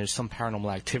house and there's some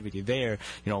paranormal activity there.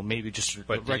 Maybe just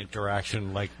but the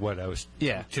interaction, like what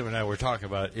Tim and I were talking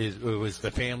about, it was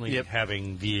the family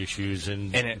having the issues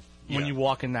and when you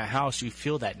walk in that house, you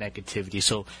feel that negativity.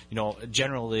 So,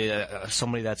 generally,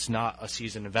 somebody that's not a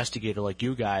seasoned investigator like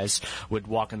you guys would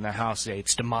walk in the house and say,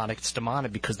 it's demonic,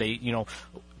 because they,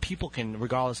 people can,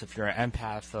 regardless if you're an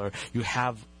empath or you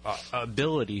have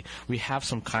ability, we have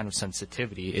some kind of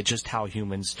sensitivity. It's just how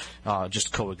humans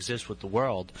just coexist with the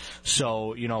world.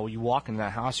 So, you know, you walk in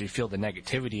that house, you feel the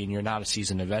negativity, and you're not a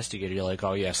seasoned investigator. You're like,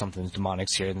 oh yeah, something's demonic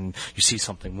here, and then you see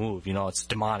something move. You know, it's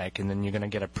demonic, and then you're going to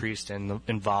get a priest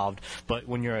involved. But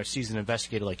when you're a seasoned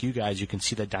investigator like you guys, you can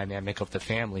see the dynamic of the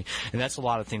family, and that's a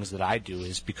lot of things that I do.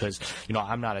 Is because, you know,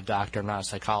 I'm not a doctor, I'm not a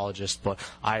psychologist, but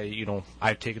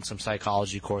I've taken some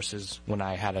psychology courses when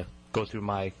I had to go through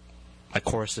my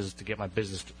courses to get my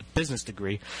business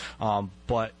degree,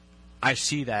 but I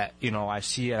see that, you know, I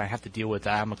see it, I have to deal with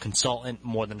that. I'm a consultant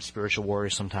more than a spiritual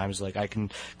warrior sometimes. Like, I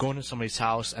can go into somebody's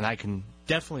house and I can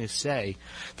definitely say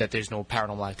that there's no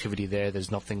paranormal activity there,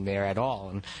 there's nothing there at all.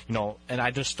 And, you know, and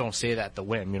I just don't say that at the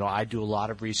whim. You know, I do a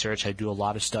lot of research, I do a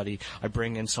lot of study, I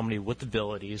bring in somebody with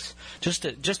abilities just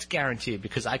to guarantee it,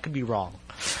 because I could be wrong.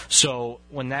 So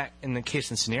when that, in the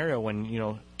case and scenario, when, you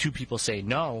know, 2 people say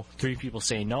no, 3 people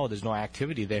say no, there's no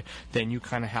activity there, then you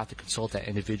kind of have to consult that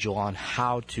individual on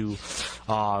how to,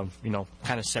 you know,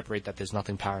 kind of separate that there's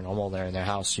nothing paranormal there in their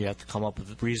house. So you have to come up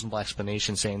with a reasonable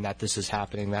explanation saying that this is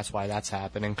happening, that's why that's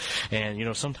happening. And, you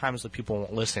know, sometimes the people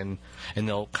won't listen, and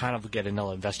they'll kind of get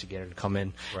another investigator to come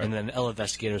in, right. and then the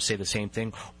investigator will say the same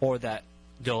thing, or that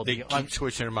they keep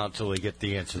switching them out until they get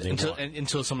the answer they want.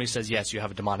 Until somebody says, yes, you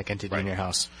have a demonic entity in your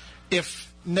house.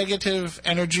 If negative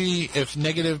energy, if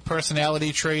negative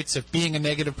personality traits, if being a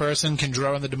negative person can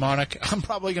draw in the demonic, I'm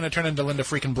probably going to turn into Linda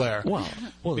freaking Blair.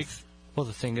 Well,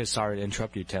 the thing is, sorry to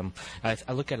interrupt you, Tim. I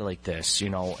look at it like this. You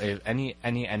know, if any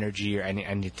energy or any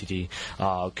entity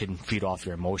can feed off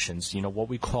your emotions. You know, what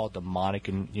we call demonic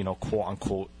and, you know, quote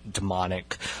unquote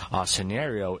demonic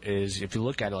scenario is, if you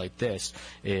look at it like this,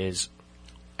 is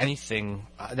anything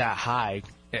that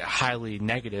highly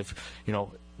negative, you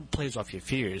know, plays off your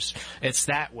fears. It's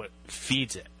that what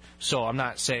feeds it. So I'm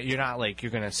not saying, you're not like,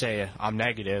 you're going to say I'm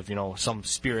negative, you know, some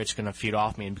spirit's going to feed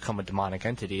off me and become a demonic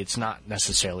entity. It's not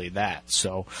necessarily that.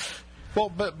 So, well,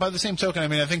 but by the same token, I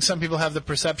mean, I think some people have the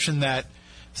perception that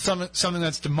something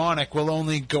that's demonic will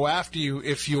only go after you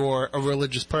if you're a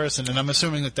religious person, and I'm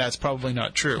assuming that that's probably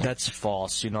not true. That's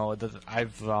false. You know,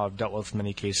 I've dealt with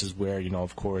many cases where, you know,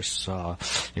 of course,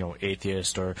 you know,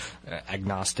 atheist or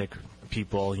agnostic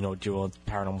people, you know, deal with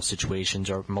paranormal situations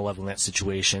or malevolent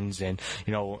situations, and,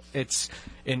 you know, it's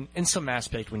in some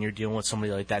aspect when you're dealing with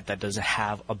somebody like that doesn't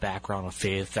have a background of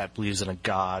faith, that believes in a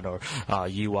god or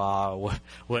you are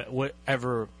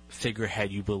whatever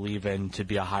figurehead you believe in to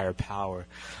be a higher power.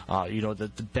 You know, the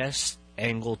best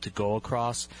angle to go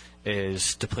across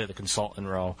is to play the consultant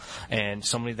role, and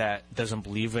somebody that doesn't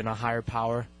believe in a higher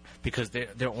power, because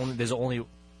there's only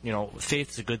you know,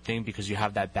 faith is a good thing because you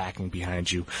have that backing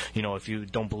behind you. You know, if you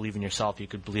don't believe in yourself, you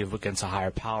could believe against a higher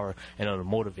power, and it'll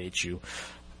motivate you.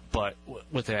 But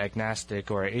with an agnostic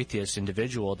or an atheist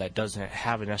individual that doesn't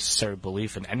have a necessary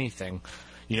belief in anything,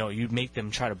 you know, you make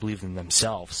them try to believe in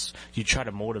themselves. You try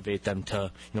to motivate them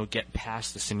to, you know, get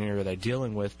past the scenario they're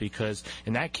dealing with, because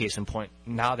in that case in point,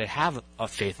 now they have a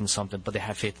faith in something, but they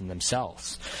have faith in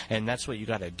themselves. And that's what you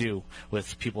got to do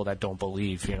with people that don't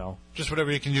believe, you know. Just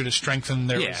whatever you can do to strengthen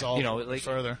their resolve, you know, like,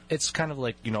 further. It's kind of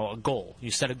like, you know, a goal.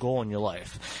 You set a goal in your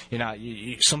life. You know,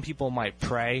 some people might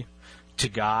pray to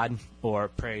God or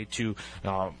pray to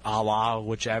Allah,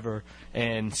 whichever,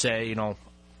 and say, you know,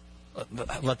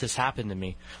 let this happen to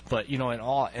me. But, you know, in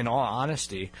all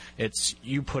honesty, it's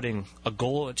you putting a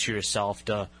goal to yourself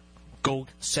to go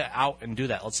set out and do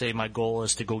that. Let's say my goal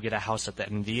is to go get a house at the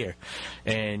end of the year,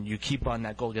 and you keep on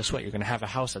that goal. Guess what? You're going to have a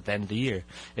house at the end of the year.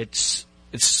 It's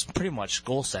pretty much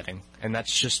goal setting, and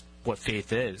that's just what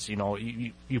faith is. You know,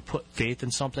 you put faith in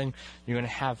something, you're going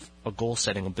to have a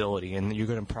goal-setting ability, and you're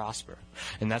going to prosper.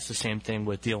 And that's the same thing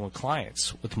with dealing with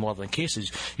clients with malevolent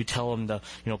cases. You tell them to,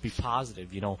 you know, be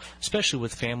positive. You know, especially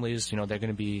with families, you know, they're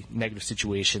going to be negative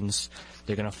situations.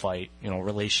 They're going to fight. You know,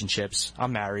 relationships.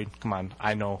 I'm married. Come on,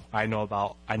 I know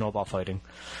about fighting.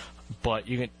 But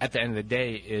you can, at the end of the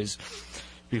day, is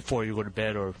before you go to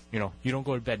bed, or, you know, you don't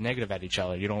go to bed negative at each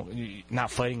other. You're not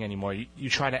fighting anymore. You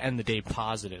try to end the day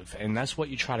positive, and that's what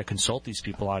you try to consult these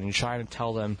people on. You try to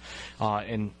tell them,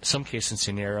 in some case and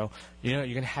scenario, you know,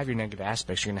 you're going to have your negative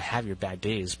aspects, you're going to have your bad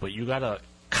days, but you got to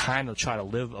kind of try to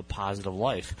live a positive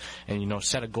life, and, you know,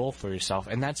 set a goal for yourself,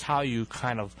 and that's how you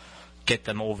kind of get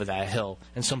them over that hill.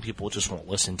 And some people just won't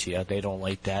listen to you. They don't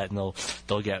like that, and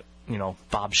they'll get, you know,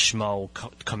 Bob Schmo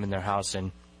come in their house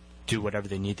and do whatever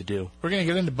they need to do. We're going to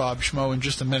get into Bob Schmo in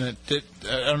just a minute. I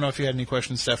don't know if you had any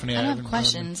questions, Stephanie. I have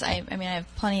questions. I mean, I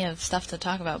have plenty of stuff to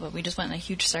talk about, but we just went in a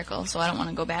huge circle, so I don't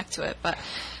want to go back to it. But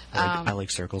I like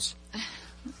circles.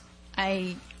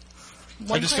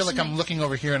 I just feel like I'm looking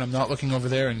over here and I'm not looking over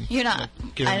there. And You're not.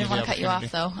 giving I you didn't the want to cut you off,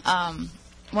 opportunity.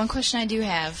 though. One question I do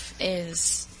have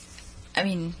is, I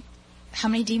mean, how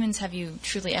many demons have you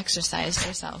truly exorcised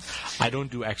yourself? I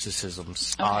don't do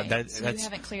exorcisms. Okay, so that's you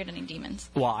haven't cleared any demons.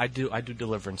 well, I do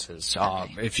deliverances.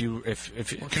 Okay. If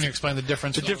Can you explain the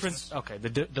difference? the difference, okay, the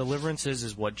deliverances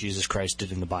is what Jesus Christ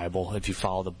did in the Bible. If you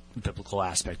follow the biblical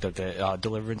aspect of it,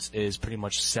 deliverance is pretty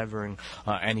much severing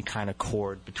any kind of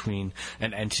cord between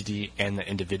an entity and the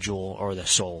individual or the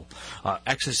soul.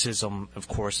 Exorcism, of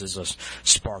course, is a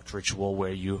sparked ritual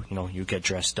where you get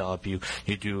dressed up, you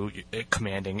do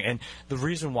commanding. And the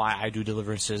reason why I do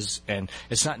deliverances, and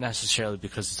it's not necessarily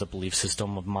because it's a belief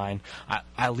system of mine,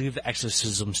 I leave the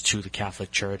exorcisms to the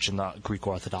Catholic Church and the Greek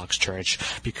Orthodox Church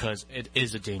because it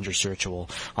is a dangerous ritual.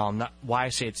 Why I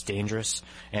say it's dangerous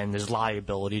and there's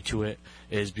liability to it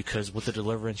is because with the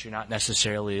deliverance, you're not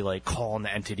necessarily like calling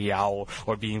the entity out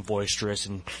or being boisterous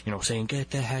and saying get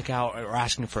the heck out or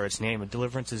asking for its name. A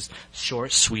deliverance is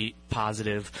short, sweet,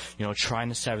 positive. Trying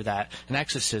to sever that. An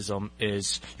exorcism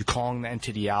is you calling the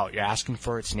entity out, you're asking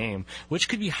for its name, which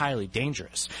could be highly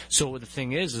dangerous. So the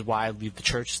thing is why I leave the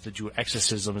churches to do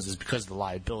exorcisms is because of the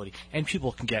liability, and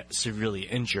people can get severely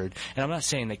injured. And I'm not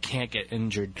saying they can't get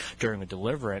injured during a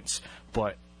deliverance,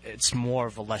 but it's more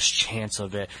of a less chance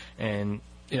of it. And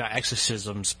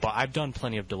exorcisms, but I've done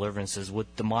plenty of deliverances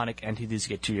with demonic entities. To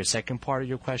get to your second part of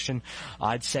your question,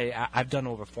 I'd say I've done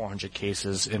over 400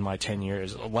 cases in my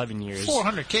 11 years.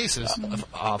 400 cases.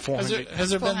 400.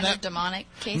 Has there been 400 that? demonic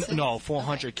cases? No,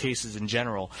 400 cases in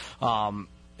general.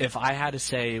 If I had to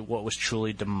say what was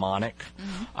truly demonic,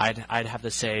 I'd have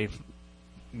to say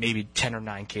maybe 10 or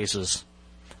 9 cases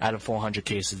out of 400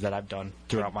 cases that I've done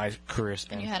throughout my career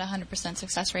span. And you had a 100%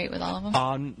 success rate with all of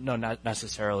them? No, not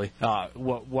necessarily.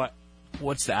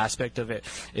 What's the aspect of it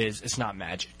is it's not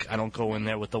magic. I don't go in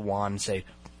there with the wand and say,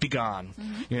 be gone.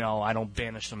 I don't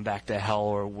banish them back to hell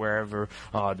or wherever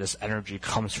this energy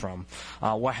comes from.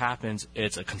 What happens,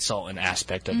 it's a consultant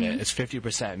aspect of it. It's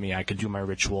 50% me. I could do my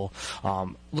ritual.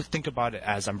 Think about it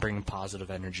as I'm bringing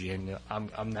positive energy, and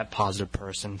I'm that positive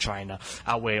person trying to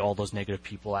outweigh all those negative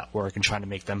people at work and trying to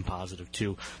make them positive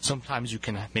too. Sometimes you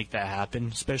can make that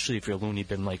happen, especially if you're a loony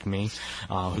bin like me,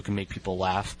 who can make people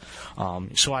laugh.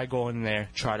 So I go in there,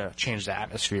 try to change the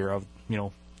atmosphere of,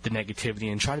 the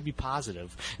negativity and try to be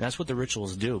positive. And that's what the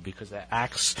rituals do, because it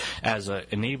acts as an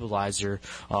enabler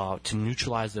to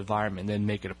neutralize the environment and then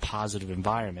make it a positive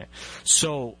environment.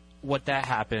 So what that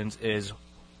happens is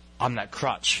I'm that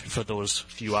crutch for those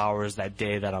few hours that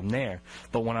day that I'm there.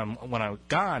 But when I'm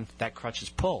gone, that crutch is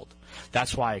pulled.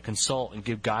 That's why I consult and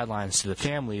give guidelines to the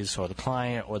families or the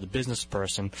client or the business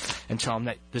person and tell them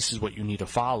that this is what you need to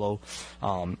follow.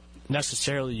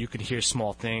 Necessarily, you can hear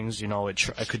small things.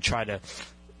 I could try to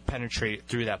penetrate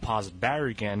through that positive barrier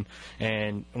again,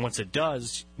 and once it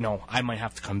does, I might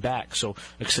have to come back. So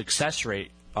a success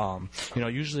rate,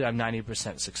 usually I'm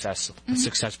 90%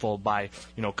 successful by,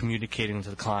 communicating to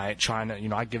the client, trying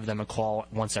to, I give them a call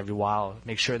once every while,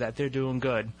 make sure that they're doing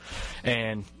good.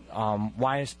 And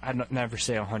why I never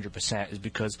say 100% is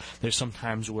because there's some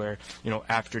times where,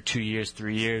 after 2 years,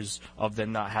 3 years of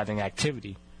them not having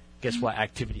activity, guess what?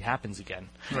 Activity happens again,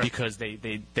 right? Because they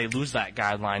lose that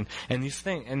guideline, and these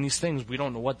things we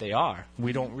don't know what they are.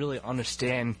 We don't really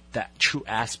understand that true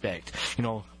aspect.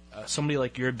 Somebody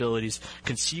like your abilities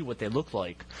can see what they look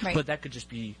like, right, but that could just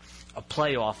be a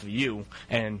play off of you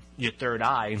and your third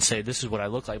eye and say, this is what I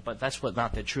look like, but that's what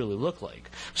not they truly look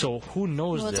like. So who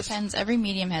knows this? Well, it this? depends. Every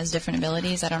medium has different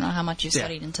abilities. I don't know how much you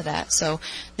studied into that. So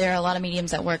there are a lot of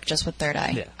mediums that work just with third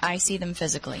eye. Yeah. I see them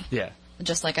physically. Yeah.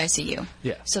 Just like I see you.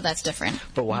 Yeah. So that's different.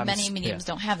 But what happens, many mediums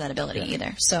don't have that ability Yeah.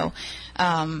 either. So,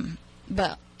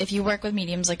 but if you work with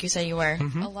mediums like you say you were,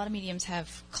 a lot of mediums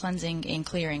have cleansing and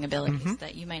clearing abilities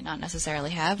that you might not necessarily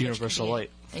have. which Universal could be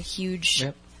light. A huge...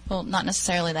 Yep. Well, not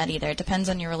necessarily that either. It depends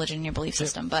on your religion and your belief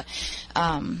system. But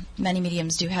many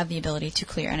mediums do have the ability to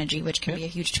clear energy, which can be a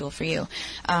huge tool for you.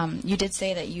 You did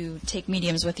say that you take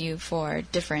mediums with you for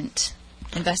different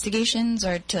investigations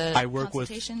or to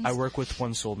consultations? I work with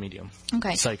one soul medium.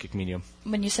 Okay. Psychic medium.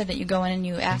 When you said that you go in and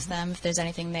you ask them if there's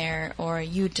anything there, or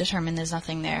you determine there's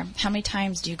nothing there, how many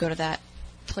times do you go to that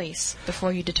place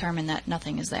before you determine that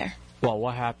nothing is there? Well,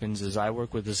 what happens is I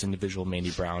work with this individual,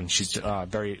 Mandy Brown. She's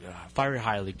very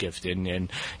highly gifted, and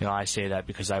I say that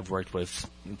because I've worked with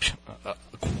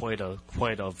quite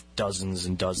of dozens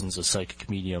and dozens of psychic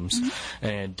mediums,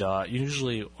 and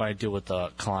usually when I deal with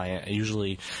a client,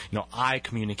 I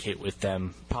communicate with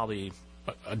them probably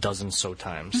a dozen so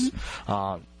times.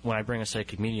 When I bring a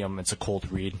psychic medium, it's a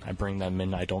cold read. I bring them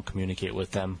in. I don't communicate with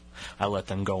them. I let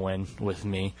them go in with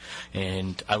me,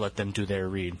 and I let them do their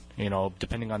read.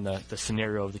 Depending on the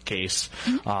scenario of the case,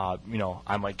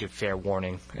 I might give fair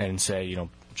warning and say,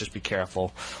 just be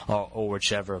careful, or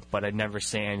whichever. But I never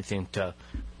say anything to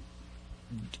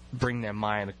bring their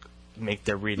mind, make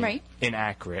their reading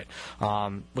inaccurate.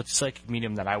 With the psychic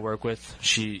medium that I work with,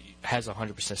 she has a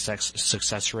 100%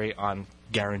 success rate on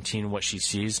guaranteeing what she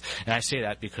sees, and I say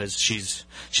that because she's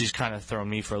kind of thrown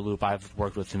me for a loop. I've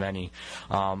worked with many.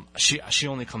 She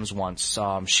only comes once.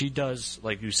 She does,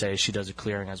 like you say, she does a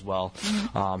clearing as well.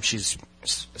 She's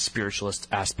a spiritualist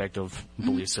aspect of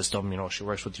belief system. She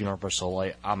works with Universal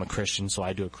Light. I'm a Christian, so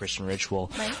I do a Christian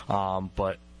ritual.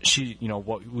 But she,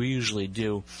 what we usually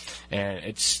do, and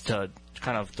it's to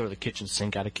kind of throw the kitchen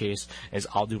sink at a case, is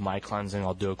I'll do my cleansing,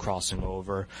 I'll do a crossing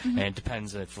over, and it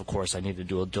depends if, of course, I need to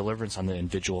do a deliverance on the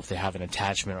individual if they have an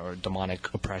attachment or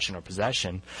demonic oppression or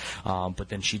possession. But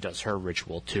then she does her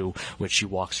ritual too, which she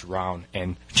walks around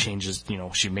and changes,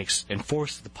 she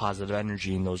enforces the positive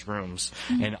energy in those rooms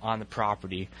and on the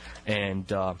property,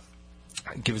 and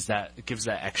gives that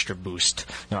extra boost.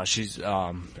 She's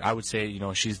I would say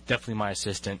she's definitely my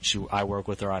assistant. I work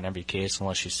with her on every case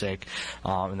unless she's sick,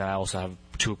 and then I also have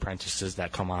 2 apprentices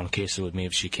that come on cases with me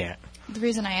if she can't. The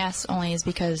reason I asked only is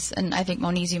because, and I think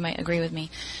Moniz, you might agree with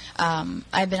me,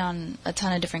 I've been on a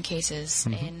ton of different cases,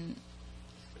 and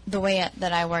the way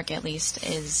that I work, at least,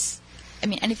 is,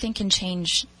 anything can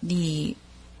change the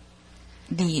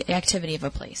activity of a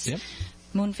place. Yep.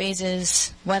 Moon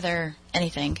phases, weather,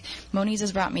 anything. Moniz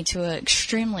has brought me to an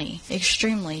extremely,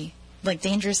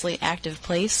 dangerously active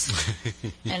place.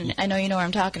 And I know you know what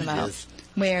I'm talking about. Yes.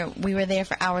 Where we were there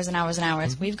for hours and hours and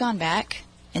hours. We've gone back,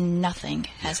 and nothing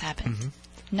has happened.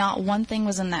 Not one thing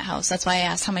was in that house. That's why I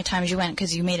asked how many times you went,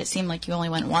 because you made it seem like you only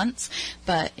went once.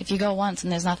 But if you go once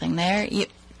and there's nothing there,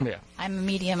 I'm a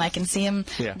medium, I can see them.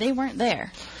 Yeah. They weren't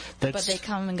there. But they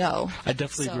come and go. I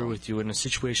definitely agree with you. In a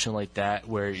situation like that,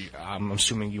 where I'm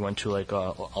assuming you went to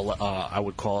I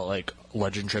would call it like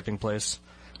legend tripping place.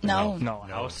 No,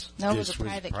 house. No, it was a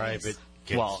private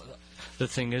case. Well, the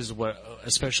thing is,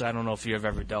 especially I don't know if you've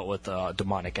ever dealt with a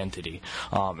demonic entity,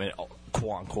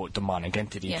 quote unquote demonic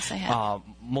entity. Yes, I have.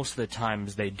 Most of the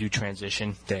times they do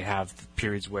transition. They have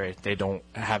periods where they don't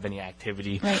have any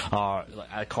activity. Right.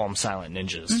 I call them silent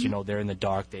ninjas. They're in the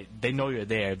dark. They know you're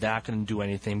there. They're not going to do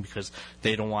anything because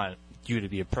they don't want you to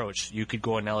be approached. You could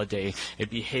go another day,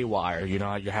 it'd be haywire.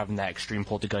 You're having that extreme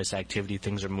poltergeist activity.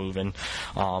 Things are moving.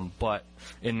 But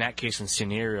in that case and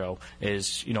scenario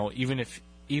is, even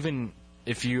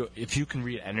if you can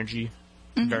read energy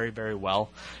very, very well,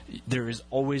 there is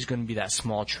always going to be that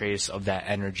small trace of that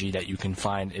energy that you can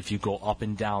find if you go up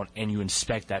and down and you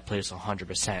inspect that place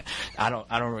 100%. I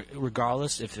don't,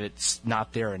 regardless if it's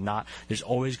not there or not, there's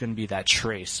always going to be that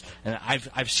trace. And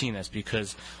I've seen this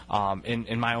because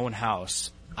in my own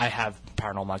house, I have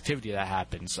paranormal activity that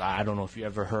happens. I don't know if you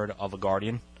ever heard of a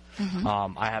guardian.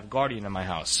 I have a guardian in my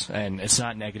house, and it's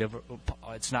not negative.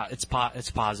 It's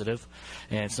positive,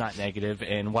 and it's not negative.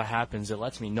 And what happens? It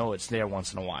lets me know it's there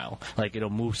once in a while. Like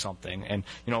it'll move something. And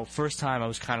first time I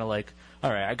was kind of like,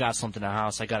 all right, I got something in the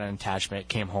house. I got an attachment. It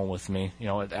came home with me.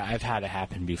 I've had it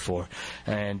happen before.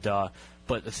 And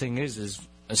but the thing is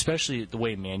especially the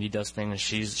way Mandy does things,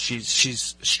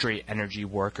 she's straight energy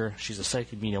worker. She's a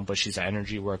psychic medium, but she's an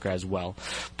energy worker as well.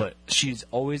 But she's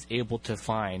always able to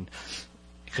find,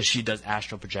 because she does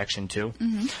astral projection too.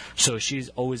 So she's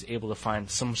always able to find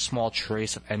some small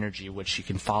trace of energy which she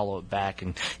can follow it back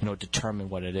and determine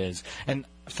what it is. And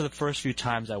for the first few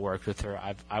times I worked with her,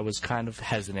 I was kind of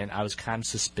hesitant. I was kind of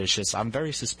suspicious. I'm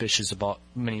very suspicious about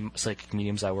many psychic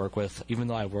mediums I work with, even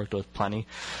though I worked with plenty.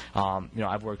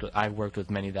 I've worked with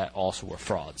many that also were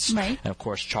frauds, right? And of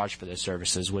course charged for their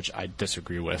services, which I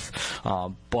disagree with.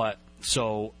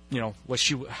 So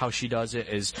how she does it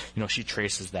is, she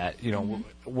traces that.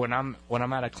 When I'm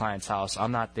at a client's house,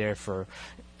 I'm not there for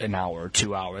an hour or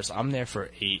 2 hours. I'm there for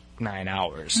 8-9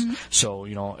 hours. So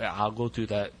I'll go through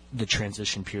the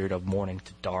transition period of morning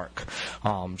to dark,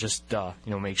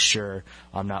 make sure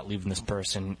I'm not leaving this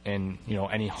person in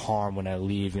any harm when I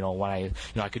leave. When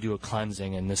I could do a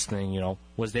cleansing and this thing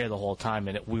was there the whole time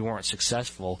and we weren't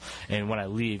successful, and when I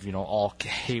leave all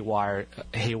haywire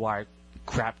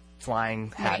crap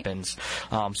flying happens.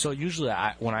 So usually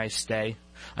when I stay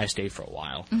for a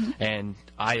while. And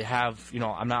I have,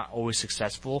 I'm not always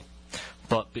successful,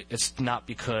 but it's not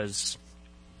because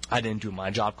I didn't do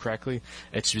my job correctly.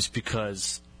 It's just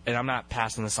because, and I'm not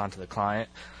passing this on to the client,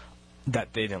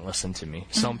 that they didn't listen to me.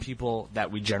 Some people that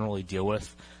we generally deal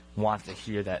with, want to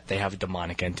hear that they have a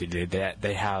demonic entity, that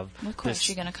they have. Of course,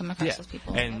 you're going to come across those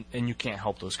people. And you can't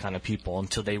help those kind of people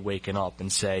until they waken up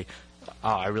and say, "Oh,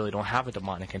 I really don't have a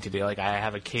demonic entity. Like I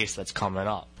have a case that's coming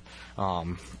up."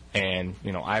 And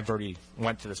I've already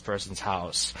went to this person's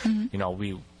house.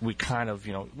 We kind of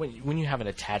when you have an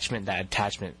attachment, that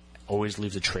attachment always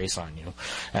leaves a trace on you.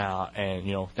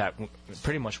 And that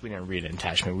pretty much we didn't read an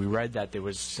attachment. We read that there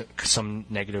was some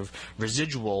negative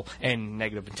residual and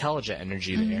negative intelligent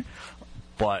energy there.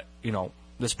 But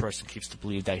this person keeps to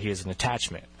believe that he has an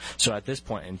attachment. So at this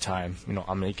point in time, I'm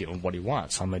going to give him what he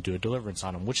wants. I'm going to do a deliverance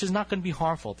on him, which is not going to be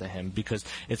harmful to him because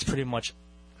it's pretty much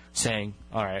saying,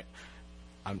 all right,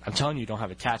 I'm telling you don't have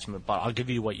attachment, but I'll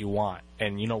give you what you want.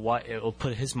 And you know what? It'll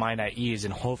put his mind at ease,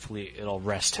 and hopefully it'll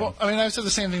rest him. Well, I mean, I've said the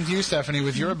same thing to you, Stephanie,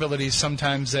 with your abilities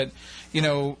sometimes that,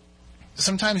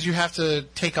 sometimes you have to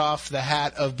take off the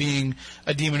hat of being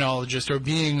a demonologist or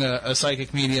being a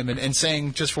psychic medium and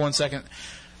saying just for 1 second,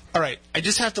 all right, I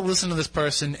just have to listen to this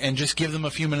person and just give them a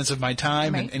few minutes of my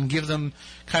time and give them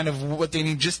kind of what they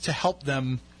need just to help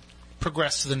them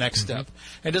progress to the next step.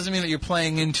 It doesn't mean that you're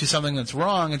playing into something that's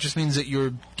wrong. It just means that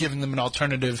you're giving them an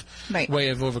alternative way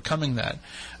of overcoming that.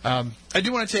 I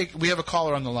do want to we have a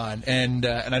caller on the line, and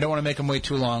I don't want to make him wait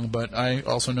too long, but I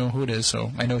also know who it is,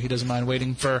 so I know he doesn't mind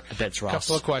waiting for a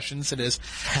couple of questions. It is.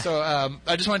 So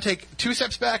I just want to take 2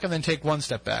 steps back and then take 1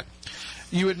 step back.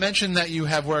 You had mentioned that you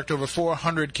have worked over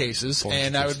 400 cases,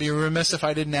 and I would be remiss if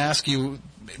I didn't ask you,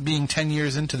 being 10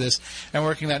 years into this and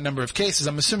working that number of cases,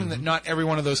 I'm assuming that not every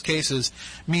one of those cases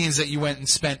means that you went and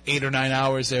spent 8 or 9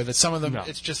 hours there, that some of them,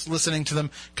 it's just listening to them,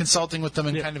 consulting with them,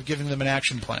 and kind of giving them an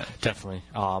action plan. Definitely.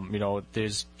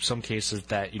 There's some cases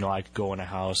that, I could go in a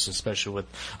house, especially with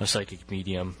a psychic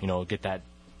medium, get that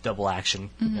double action,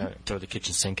 throw the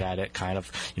kitchen sink at it, kind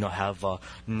of, have a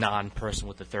non-person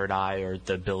with the third eye or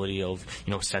the ability of,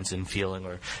 sensing, feeling,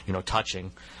 or,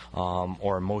 touching,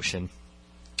 or emotion.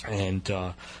 And,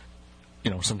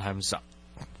 sometimes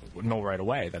know right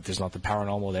away that there's nothing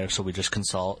paranormal there, so we just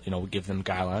consult, we give them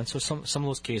guidelines. So some of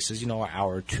those cases, an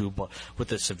hour or 2, but with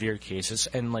the severe cases,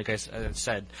 and like I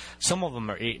said, some of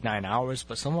them are 8, 9 hours,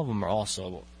 but some of them are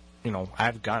also,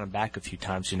 I've gone back a few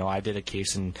times. I did a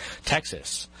case in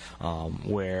Texas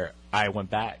where I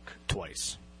went back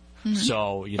twice.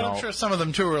 So, But I'm sure some of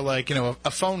them, too, are like, a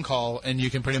phone call, and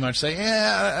you can pretty much say,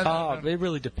 it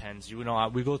really depends.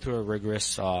 We go through a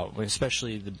rigorous,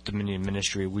 especially the Dominion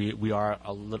Ministry, we are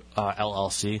a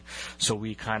LLC, so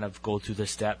we kind of go through the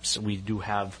steps. We do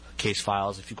have case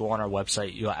files. If you go on our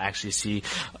website, you'll actually see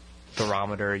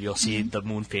barometer, you'll see the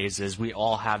moon phases. We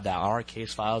all have that. Our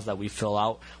case files that we fill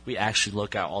out, we actually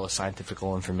look at all the scientific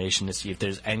information to see if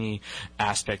there's any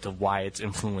aspect of why it's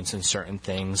influencing certain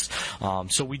things.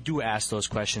 So we do ask those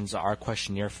questions. Our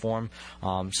questionnaire form,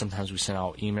 sometimes we send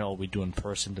out email, we do in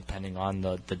person, depending on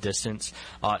the distance,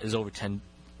 is over 10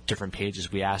 different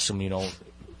pages. We ask them,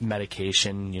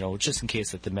 medication, just in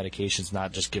case that the medication's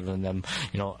not just giving them,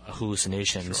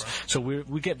 hallucinations. Sure. So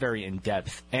we get very in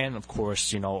depth, and of course,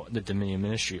 the Dominion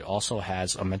Ministry also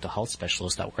has a mental health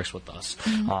specialist that works with us.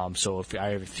 So if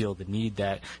I ever feel the need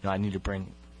that I need to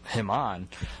bring him on,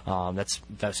 that's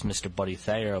Mr. Buddy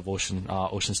Thayer of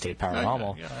Ocean State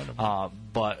Paranormal.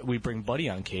 But we bring Buddy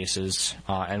on cases,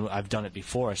 and I've done it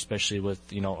before, especially with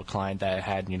a client that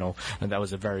had that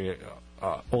was a very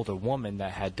older woman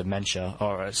that had dementia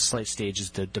or slight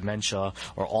stages of dementia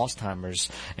or Alzheimer's,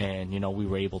 and we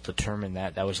were able to determine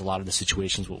that was a lot of the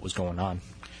situations what was going on.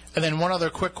 And then one other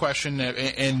quick question,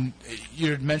 and you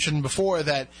had mentioned before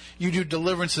that you do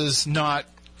deliverances, not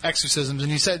exorcisms,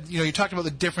 and you said you talked about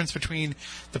the difference between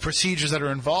the procedures that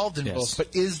are involved in both,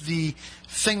 but is the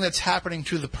thing that's happening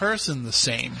to the person the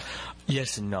same?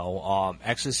 Yes and no.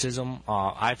 Exorcism,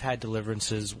 I've had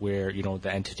deliverances where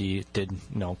the entity did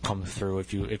come through.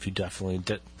 If you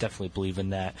definitely believe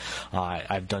in that,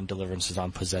 I've done deliverances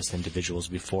on possessed individuals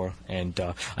before, and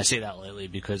I say that lately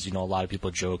because a lot of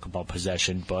people joke about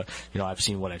possession, but I've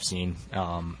seen what I've seen,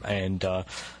 and the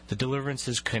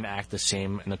deliverances can act the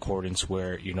same in accordance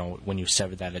where when you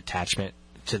sever that attachment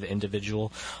to the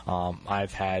individual.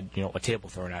 I've had a table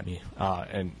thrown at me,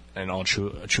 and all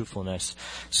truthfulness.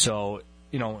 So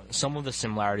some of the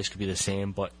similarities could be the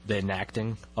same, but the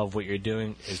enacting of what you're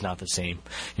doing is not the same.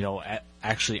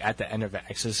 Actually, at the end of an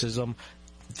exorcism,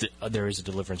 there is a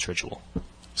deliverance ritual.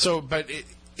 So, but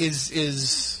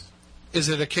is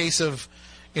it a case of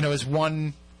is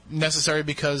one necessary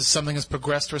because something has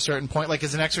progressed to a certain point? Like,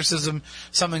 is an exorcism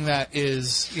something that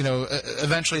is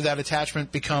eventually that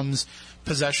attachment becomes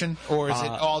possession, or is it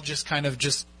all just kind of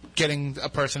just getting a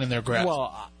person in their grasp.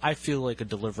 Well, I feel like a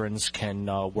deliverance can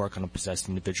work on a possessed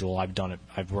individual. I've done it.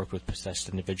 I've worked with possessed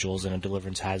individuals, and a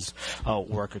deliverance has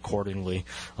work accordingly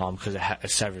because it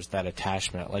severs that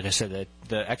attachment. Like I said,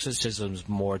 the exorcism is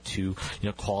more to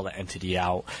call the entity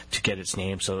out to get its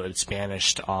name, so it's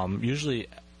banished. Usually.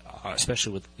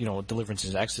 Especially with deliverance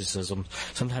and exorcism,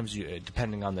 sometimes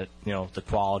depending on the the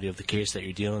quality of the case that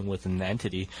you're dealing with in the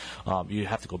entity, you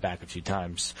have to go back a few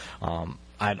times.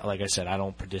 Like I said, I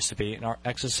don't participate in our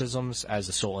exorcisms as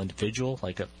a sole individual.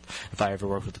 Like if I ever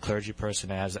work with a clergy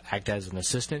person and act as an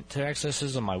assistant to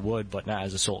exorcism, I would, but not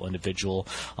as a sole individual.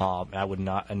 I would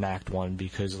not enact one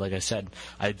because, like I said,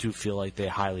 I do feel like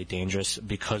they're highly dangerous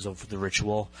because of the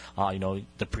ritual.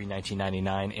 The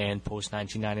pre-1999 and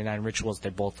post-1999 rituals,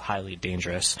 they're both highly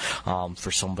dangerous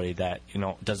for somebody that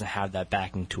doesn't have that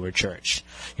backing to her church.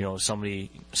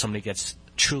 Somebody gets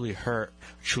truly hurt,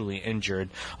 truly injured,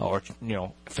 or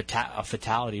a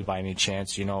fatality by any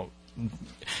chance,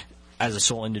 as a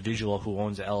sole individual who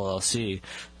owns an LLC,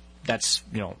 that's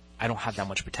I don't have that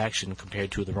much protection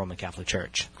compared to the Roman Catholic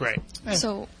Church. Great.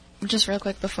 So, just real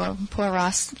quick before poor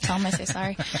Ross, tell him I say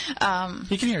sorry.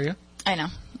 He can hear you. I know.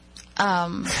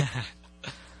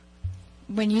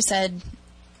 When you said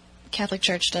Catholic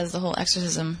Church does the whole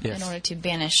exorcism in order to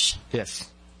banish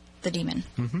the demon.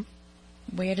 Mm-hmm.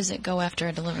 Where does it go after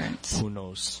a deliverance? Who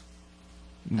knows?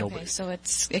 Nobody. Okay, so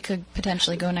it could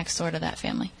potentially go next door to that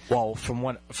family. Well, from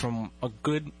a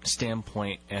good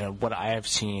standpoint and what I have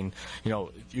seen,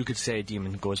 you could say a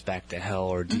demon goes back to hell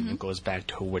or a demon goes back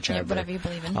to whichever. Yeah, whatever you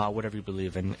believe in. Whatever you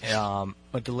believe in.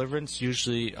 A deliverance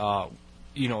usually,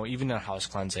 even in house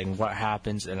cleansing, what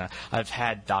happens, and I've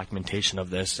had documentation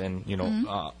of this and,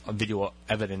 a video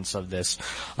evidence of this.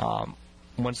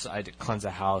 Once I cleanse a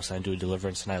house and I do a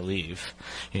deliverance and I leave,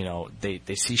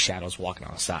 they see shadows walking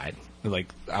outside, like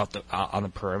out on the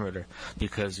perimeter,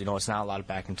 because it's not allowed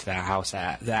back into that house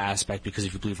that aspect. Because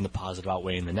if you believe in the positive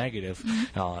outweighing the negative,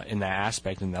 in that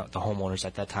aspect, and the homeowners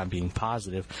at that time being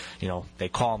positive, they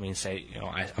call me and say,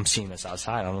 I'm seeing this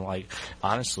outside. I'm like,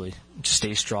 honestly, just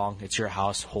stay strong. It's your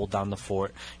house. Hold down the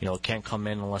fort. It can't come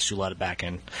in unless you let it back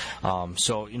in.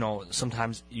 So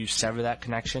sometimes you sever that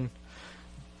connection.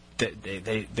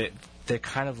 They're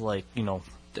kind of like,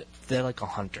 they're like a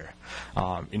hunter,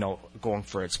 going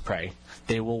for its prey.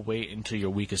 They will wait until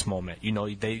your weakest moment.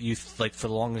 Like for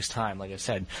the longest time, like I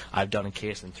said, I've done a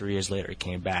case and 3 years later it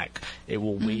came back. It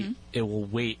will wait. It will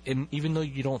wait. And even though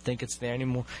you don't think it's there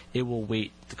anymore, it will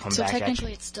wait to come back at you. So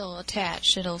technically it's still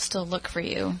attached. It'll still look for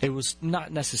you. It was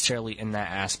not necessarily in that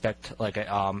aspect. Like,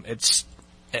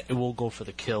 it will go for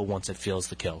the kill once it feels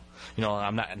the kill.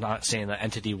 I'm not saying the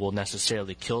entity will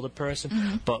necessarily kill the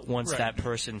person, but once that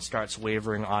person starts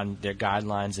wavering on their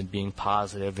guidelines and being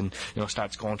positive and,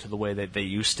 starts going to the way that they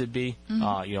used to be,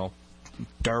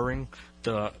 during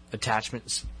the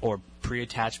attachments or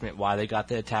pre-attachment, why they got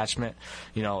the attachment,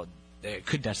 it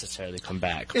could necessarily come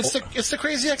back. It's the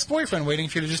crazy ex-boyfriend waiting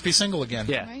for you to just be single again.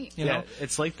 Yeah, right.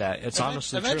 It's like that. It's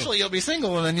honestly eventually true. you'll be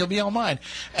single and then you'll be all mine.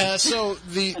 So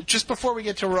just before we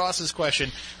get to Ross's question,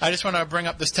 I just want to bring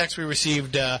up this text we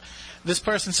received. This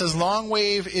person says long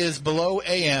wave is below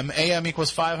AM. AM equals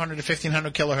 500 to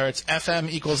 1500 kilohertz. FM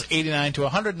equals 89 to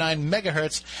 109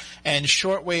 megahertz, and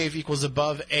shortwave equals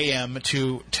above AM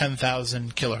to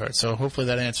 10,000 kilohertz. So hopefully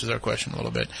that answers our question a little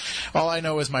bit. All I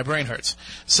know is my brain hurts.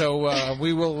 So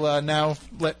we will now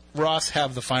let Ross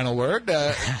have the final word.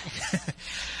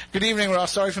 Good evening,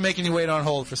 Ross. Sorry for making you wait on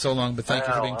hold for so long, but thank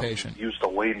you for being patient. I'm used to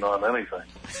waiting on anything.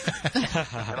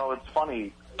 It's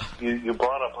funny. You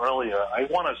brought up earlier, I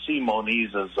want to see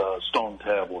Moniz's stone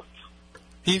tablets.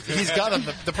 He's got them.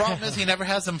 The problem is he never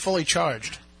has them fully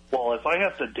charged. Well, if I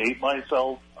have to date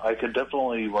myself, I could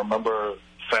definitely remember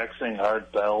faxing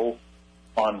Art Bell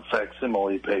on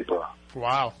facsimile paper.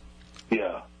 Wow.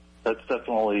 Yeah, that's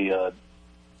definitely... I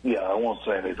won't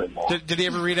say anything more. Did he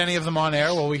ever read any of them on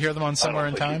air? Will we hear them on Somewhere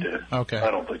in Time? I don't think he did. Okay. I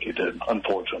don't think he did,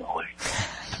 unfortunately.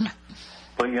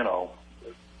 But,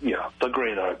 the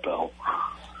great Art Bell.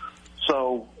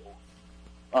 So,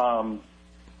 I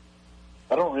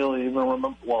don't really even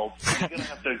remember. Well, you're going to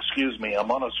have to excuse me. I'm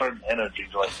on a certain energy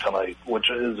drink tonight, which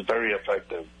is very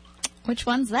effective. Which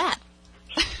one's that?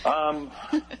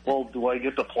 Well, do I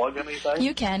get to plug anything?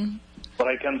 You can. But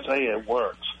I can say it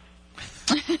works.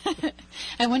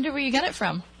 I wonder where you got it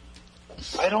from.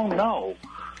 I don't know.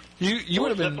 You would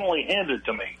have been definitely handed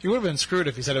to me. You would have been screwed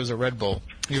if you said it was a Red Bull.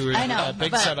 I know,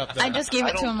 big but setup there. I just gave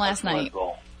it to him last night.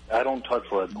 I don't touch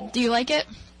Red Bull. Do you like it?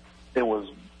 It was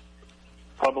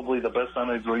probably the best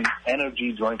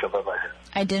energy drink I've ever had.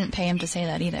 I didn't pay him to say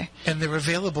that either. And they're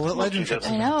available at Legend Trips.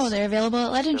 I know, they're available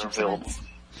at Legend Trips.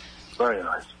 Very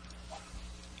nice.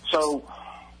 So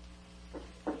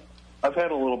I've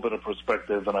had a little bit of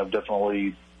perspective, and I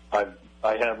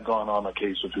have gone on a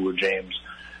case or two with James,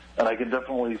 and I can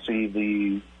definitely see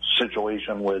the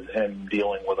situation with him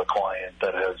dealing with a client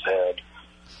that has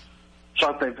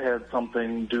thought they've had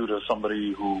something due to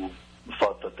somebody who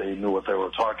thought that they knew what they were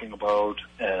talking about,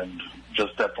 and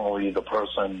just definitely the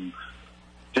person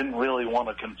didn't really want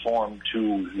to conform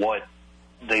to what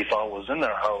they thought was in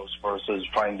their house versus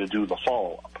trying to do the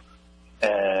follow-up.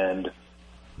 And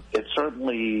it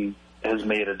certainly has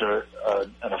made an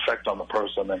effect on the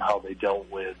person and how they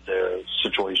dealt with their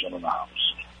situation in the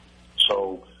house.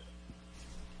 So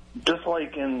just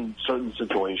like in certain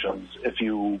situations, if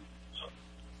you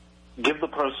give the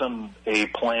person a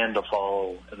plan to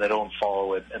follow and they don't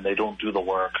follow it and they don't do the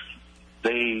work,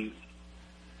 they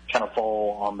kind of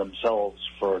fall on themselves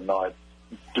for not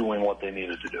doing what they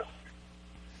needed to do.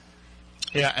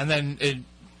 Yeah, and then it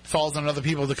falls on other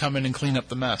people to come in and clean up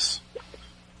the mess.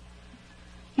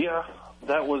 Yeah,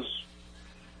 that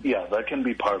can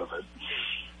be part of it.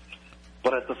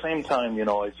 But at the same time,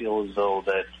 I feel as though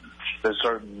that there's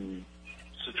certain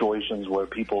situations where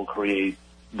people create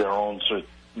their own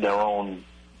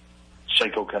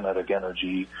psychokinetic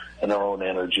energy and their own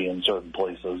energy in certain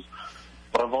places.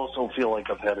 But I've also feel like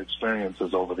I've had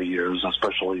experiences over the years,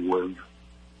 especially with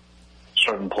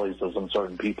certain places and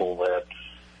certain people that,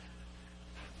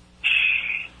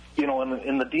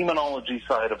 in the demonology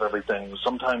side of everything,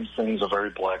 sometimes things are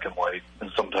very black and white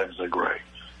and sometimes they're gray.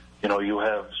 You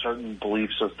have certain belief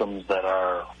systems that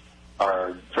are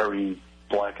very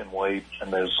black and white,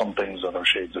 and there's some things that are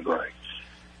shades of gray.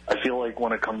 I feel like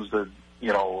when it comes to,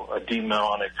 a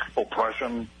demonic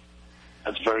oppression,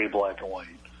 it's very black and white.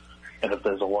 And if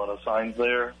there's a lot of signs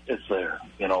there, it's there.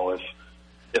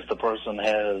 If the person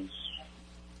has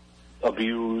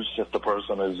abuse, if the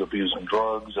person is abusing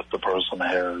drugs, if the person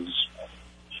has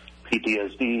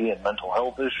PTSD and mental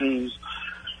health issues,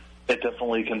 it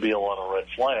definitely can be a lot of red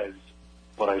flags.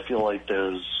 But I feel like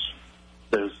there's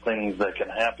things that can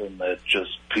happen that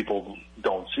just people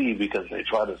don't see because they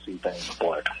try to see things in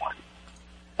black and white.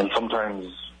 And sometimes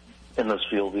in this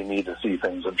field, you need to see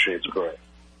things in shades of gray.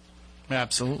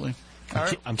 Absolutely. All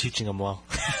right. I'm teaching them well.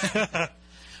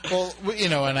 Well,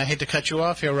 and I hate to cut you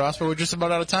off here, Ross, but we're just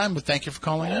about out of time. But thank you for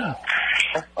calling in.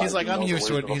 He's like, I'm used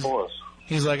to it.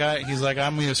 He's like,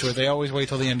 I'm used to it. They always wait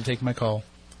till the end to take my call.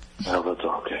 No, that's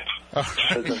okay.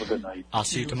 Have a good night. I'll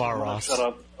see you tomorrow, Ross.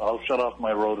 I'll shut off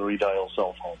my rotary dial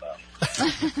cell phone now.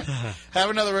 Have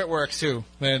another at work too,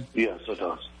 man. Yes, it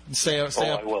does. Stay up.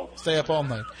 I will. Stay up all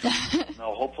night.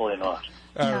 No, hopefully not.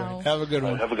 All right. Have a good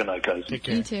one. Have a good night, guys. Take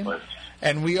care. You too. Bye.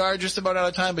 And we are just about out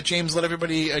of time, but James, let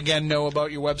everybody again know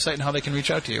about your website and how they can reach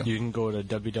out to you. You can go to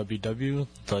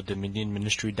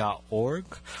www.thedominionministry.org,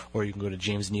 or you can go to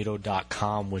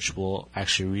jamesnito.com, which will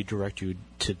actually redirect you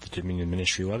to the Dominion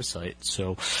Ministry website.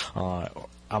 So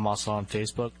I'm also on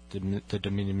Facebook, the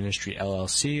Dominion Ministry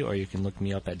LLC, or you can look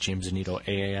me up at James Nito,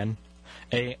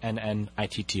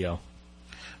 ANNITTO.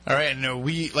 All right,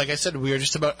 and like I said, we are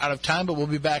just about out of time, but we'll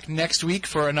be back next week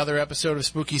for another episode of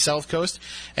Spooky South Coast.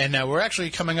 And we're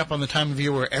actually coming up on the time of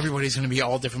year where everybody's going to be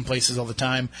all different places all the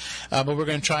time. But we're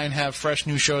going to try and have fresh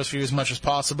new shows for you as much as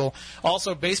possible.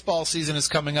 Also, baseball season is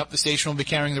coming up. The station will be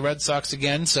carrying the Red Sox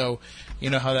again, so you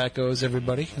know how that goes,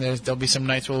 everybody. There'll be some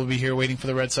nights where we'll be here waiting for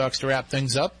the Red Sox to wrap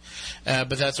things up.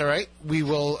 But that's all right. We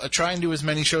will try and do as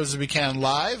many shows as we can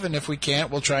live, and if we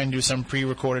can't, we'll try and do some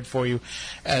pre-recorded for you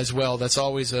as well. That's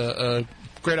always a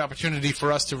great opportunity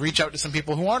for us to reach out to some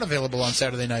people who aren't available on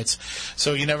Saturday nights.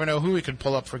 So you never know who we could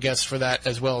pull up for guests for that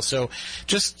as well. So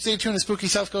just stay tuned to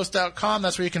SpookySouthCoast.com.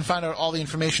 That's where you can find out all the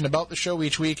information about the show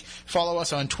each week. Follow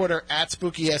us on Twitter at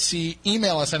SpookySC.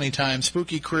 Email us anytime,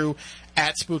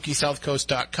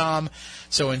 SpookyCrew@SpookySouthCoast.com.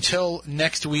 So until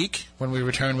next week, when we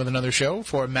return with another show,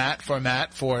 for Matt,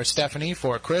 for Stephanie,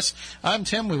 for Chris, I'm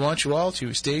Tim. We want you all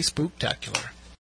to stay spooktacular.